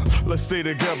 Let's stay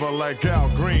together like Al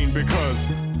Green, because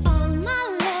all my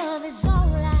love is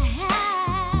all I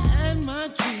have, and my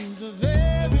dreams are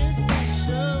very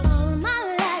special. All my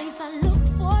life I look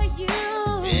for you,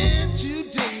 and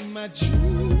today my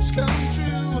dreams come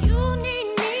true. You need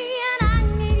me and I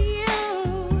need you.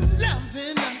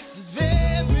 Loving us is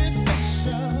very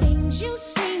special. You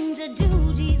seem to do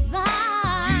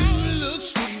divine. You look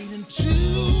straight into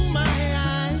my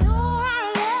eyes. Know our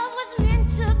love was meant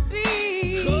to be,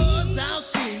 'cause our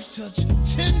souls touch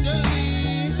tenderly.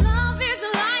 Love is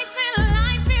life and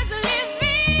life is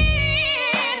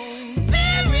living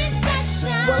very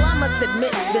special. Well, I must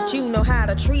admit that you know how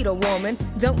to treat a woman.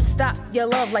 Don't stop your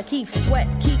love like Keith Sweat,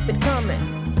 keep it coming.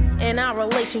 And our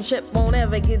relationship won't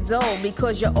ever get dull,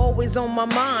 because you're always on my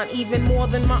mind, even more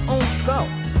than my own skull.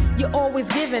 You're always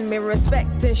giving me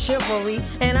respect and chivalry,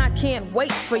 and I can't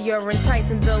wait for your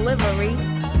enticing delivery.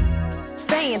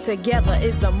 Staying together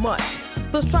is a must.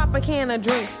 Those Tropicana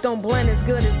drinks don't blend as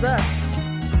good as us.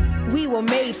 We were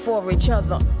made for each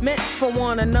other, meant for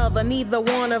one another. Neither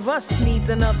one of us needs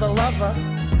another lover.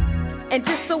 And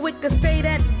just so it could stay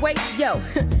that way, yo,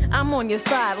 I'm on your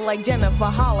side like Jennifer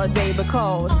Holiday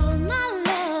because all my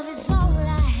love is all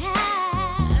I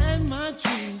have, and my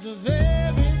dreams are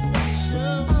very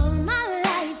special. All my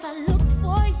life I look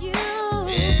for you,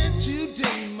 and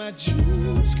today my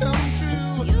dreams come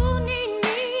true. You need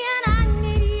me and I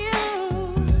need you.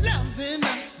 Loving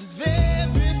us is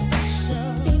very special.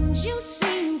 Things you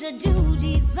seem to do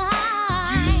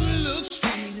divine. You look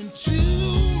straight into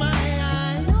my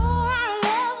eyes. Know our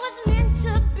love was meant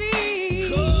to be,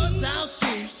 'cause our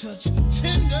souls touch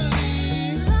tenderly.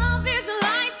 Love is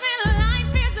life and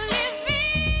life is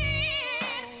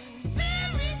living.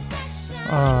 Very special.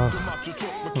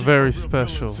 Very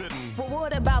special. But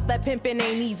what about that pimpin'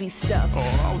 ain't easy stuff?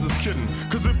 Oh, I was just kidding.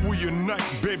 'Cause if we unite,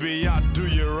 baby, I'll do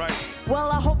you right. Well,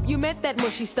 I hope you meant that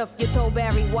mushy stuff you told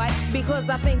Barry White, because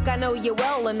I think I know you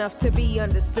well enough to be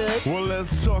understood. Well,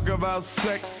 let's talk about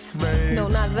sex, babe. No,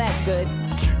 not that good.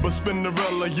 But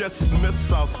Spinderella, yes, miss,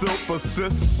 I'll still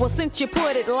persist. Well, since you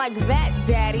put it like that,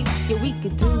 Daddy, yeah, we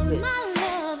could do this. My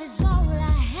love is all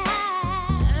I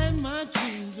have, and my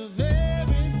dreams are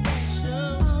very special.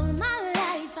 All my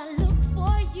life I look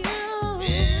for you,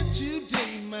 and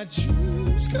today my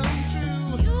dreams come true.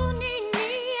 You need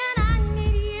me and I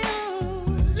need you.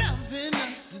 Loving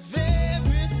us is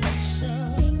very special.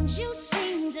 Things you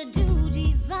seem to do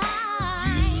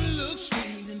divine. You look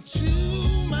straight into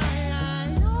my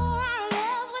eyes. Know our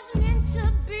love was meant to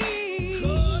be,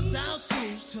 'cause our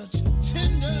souls touch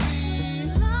tenderly.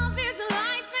 Love is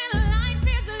life and life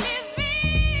is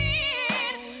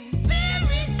living.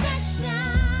 Very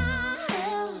special.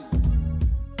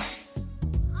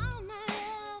 All my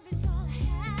love is all I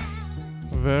have.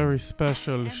 Very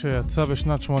special, שיצא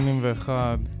בשנת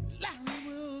 81.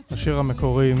 השיר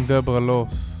המקורי עם דברה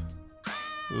לוס.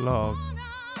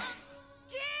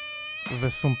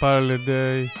 וסומפל על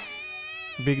ידי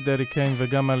ביג דדי קיין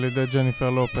וגם על ידי ג'ניפר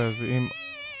לופז עם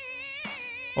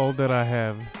All That I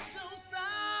Have.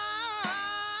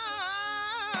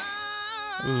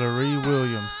 Larry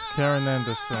Williams, Karen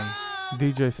Anderson,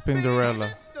 DJ Spinderella,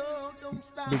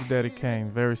 Big Daddy Kane,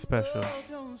 very special.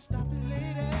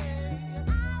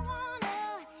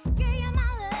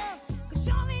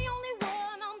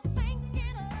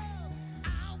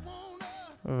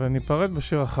 וניפרד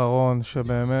בשיר אחרון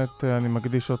שבאמת אני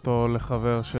מקדיש אותו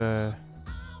לחבר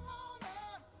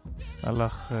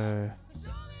שהלך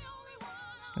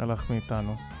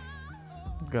מאיתנו,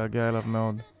 התגעגע אליו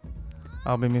מאוד.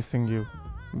 I'll be missing you,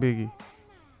 ביגי,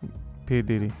 פי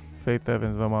דידי, פייט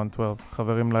אבנס ומאון 12.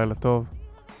 חברים, לילה טוב,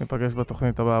 ניפגש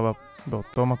בתוכנית הבאה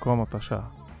באותו מקום, אותה שעה.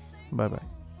 ביי ביי.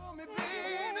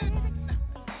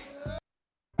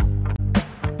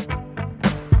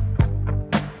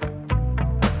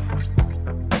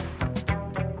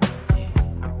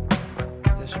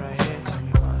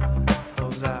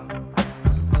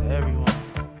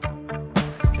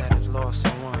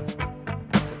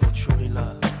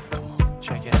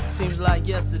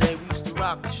 Yesterday we used to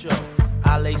rock the show.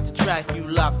 I laced the track, you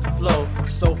locked the flow.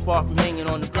 So far from hanging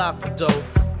on the block for dough.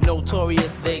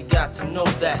 Notorious, they got to know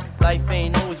that life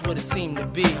ain't always what it seemed to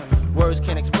be. Words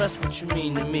can't express what you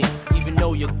mean to me. Even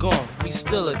though you're gone, we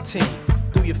still a team.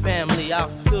 Through your family, I'll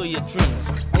fulfill your dreams.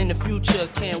 In the future,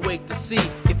 can't wait to see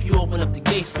if you open up the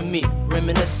gates for me.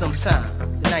 Reminisce sometime,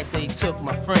 the night they took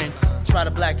my friend. Try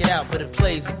to black it out, but it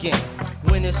plays again.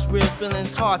 When it's real,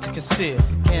 feeling's hard to conceal.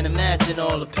 Can't imagine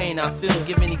all the pain I feel.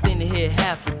 Give anything to hear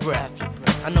half your breath.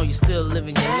 I know you're still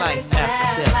living your life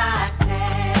after death.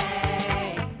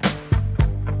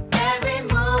 Every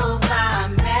move I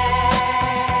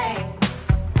make,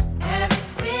 every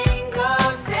single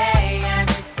day,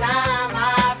 every time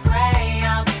I pray,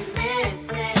 I'll be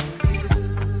missing you.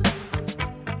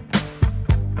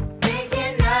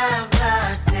 Thinking of the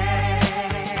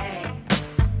day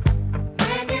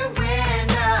when you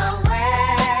went away.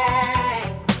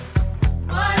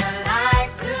 What a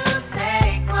life to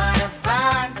take, what a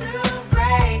bond to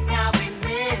break. I'll be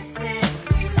missing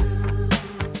you.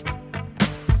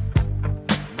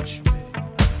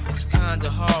 It's kinda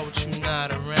hard with you not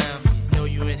around. Know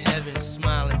you in heaven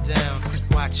smiling down,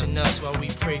 watching us while we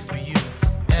pray for you.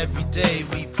 Every day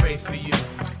we pray for you,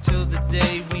 till the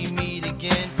day we meet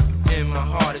again. In my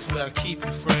heart is where I keep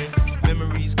you, friend.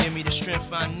 memories give me the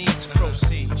strength I need to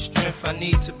proceed, strength I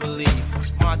need to believe.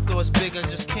 My thoughts big, I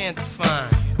just can't define.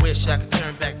 Wish I could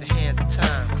turn back the hands of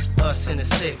time. Us in the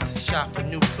six, shop for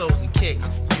new clothes and kicks.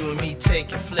 You and me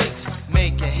taking flicks,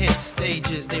 making hits,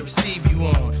 stages they receive you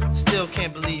on. Still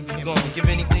can't believe you're gone. Give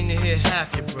anything to hear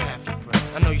half your breath.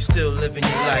 I know you still living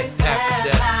your life after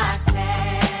death.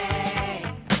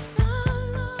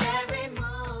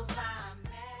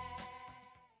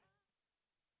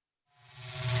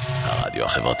 הרדיו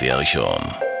החברתי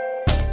הראשון.